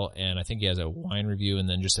well, and I think he has a wine review and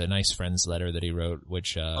then just a nice friends letter that he wrote,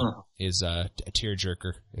 which is a tear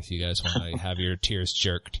jerker if you guys want to have your tears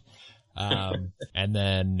jerked. And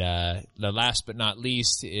then the last but not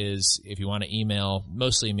least is if you want to email,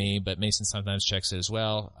 mostly me, but Mason sometimes checks it as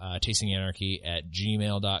well,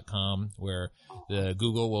 tastinganarchy@gmail.com, where the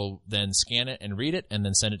Google will then scan it and read it and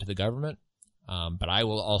then send it to the government. But I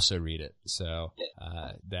will also read it. So,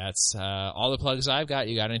 that's, all the plugs I've got.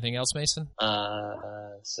 You got anything else, Mason?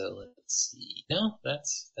 So let's see. No,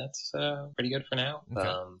 that's pretty good for now. Okay.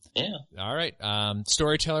 All right.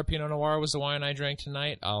 Storyteller Pinot Noir was the wine I drank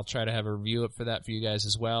tonight. I'll try to have a review up for that for you guys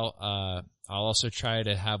as well. I'll also try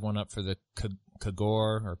to have one up for the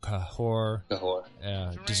Kagor or Cahors.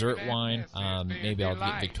 Cahors. Dessert wine. Maybe I'll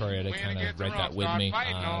get Victoria to kind of write that with me.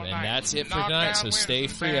 And that's it for tonight, so stay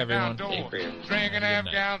free, everyone. Stay free. Drinking half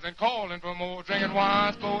gallons and calling for more. Drinking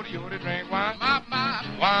wine, for you to drink wine.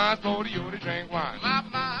 Wine, for you to drink wine.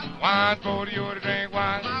 Wine, for you to drink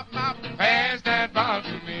wine. Pass that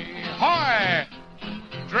bottle to me. Hoy!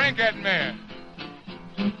 Drink at me.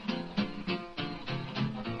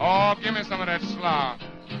 Oh, give me some of that slop.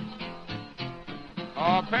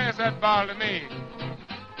 Oh, pass that bottle to me.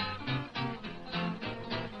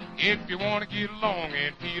 If you want to get along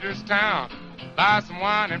in Peterstown, buy some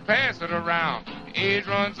wine and pass it around. The age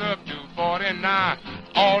runs up to 49.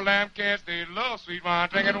 All them cats, they love sweet wine.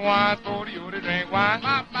 Drinking wine's for you to drink wine.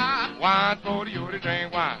 Wine's for you to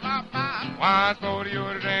drink wine. Wine's for you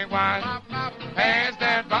to drink wine. Pass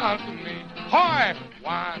that bottle to me. Hoy!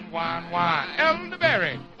 Wine, wine, wine.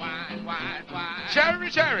 Elderberry. Wine, wine, wine. Cherry,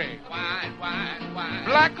 cherry. Wine, wine, wine.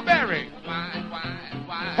 Blackberry. Wine, wine,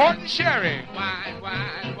 wine. Horton sherry. Wine,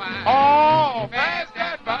 wine, wine. Oh, pass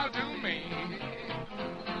that bottle to me.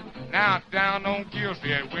 Now down on Gill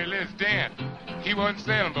Street at Willie's Den, he wasn't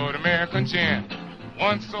selling but American gin.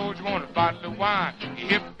 One soldier wanted a bottle of wine. He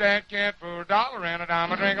hipped that cat for $1 and a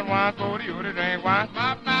dime. Drinking wine for you to drink wine.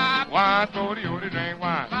 Wine for you to drink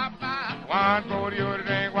wine. Wine for you to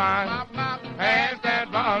drink wine. Pass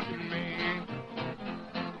that bottle to me.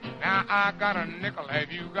 Now I got a nickel,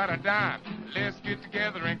 have you got a dime? Let's get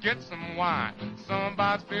together and get some wine. Some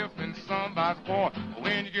buys fifth and some buys fourth.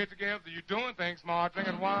 When you get together, you're doing things smart.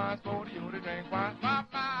 Drinking wine for you to drink wine.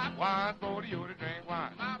 Wine for you to drink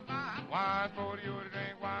wine. Wine for you to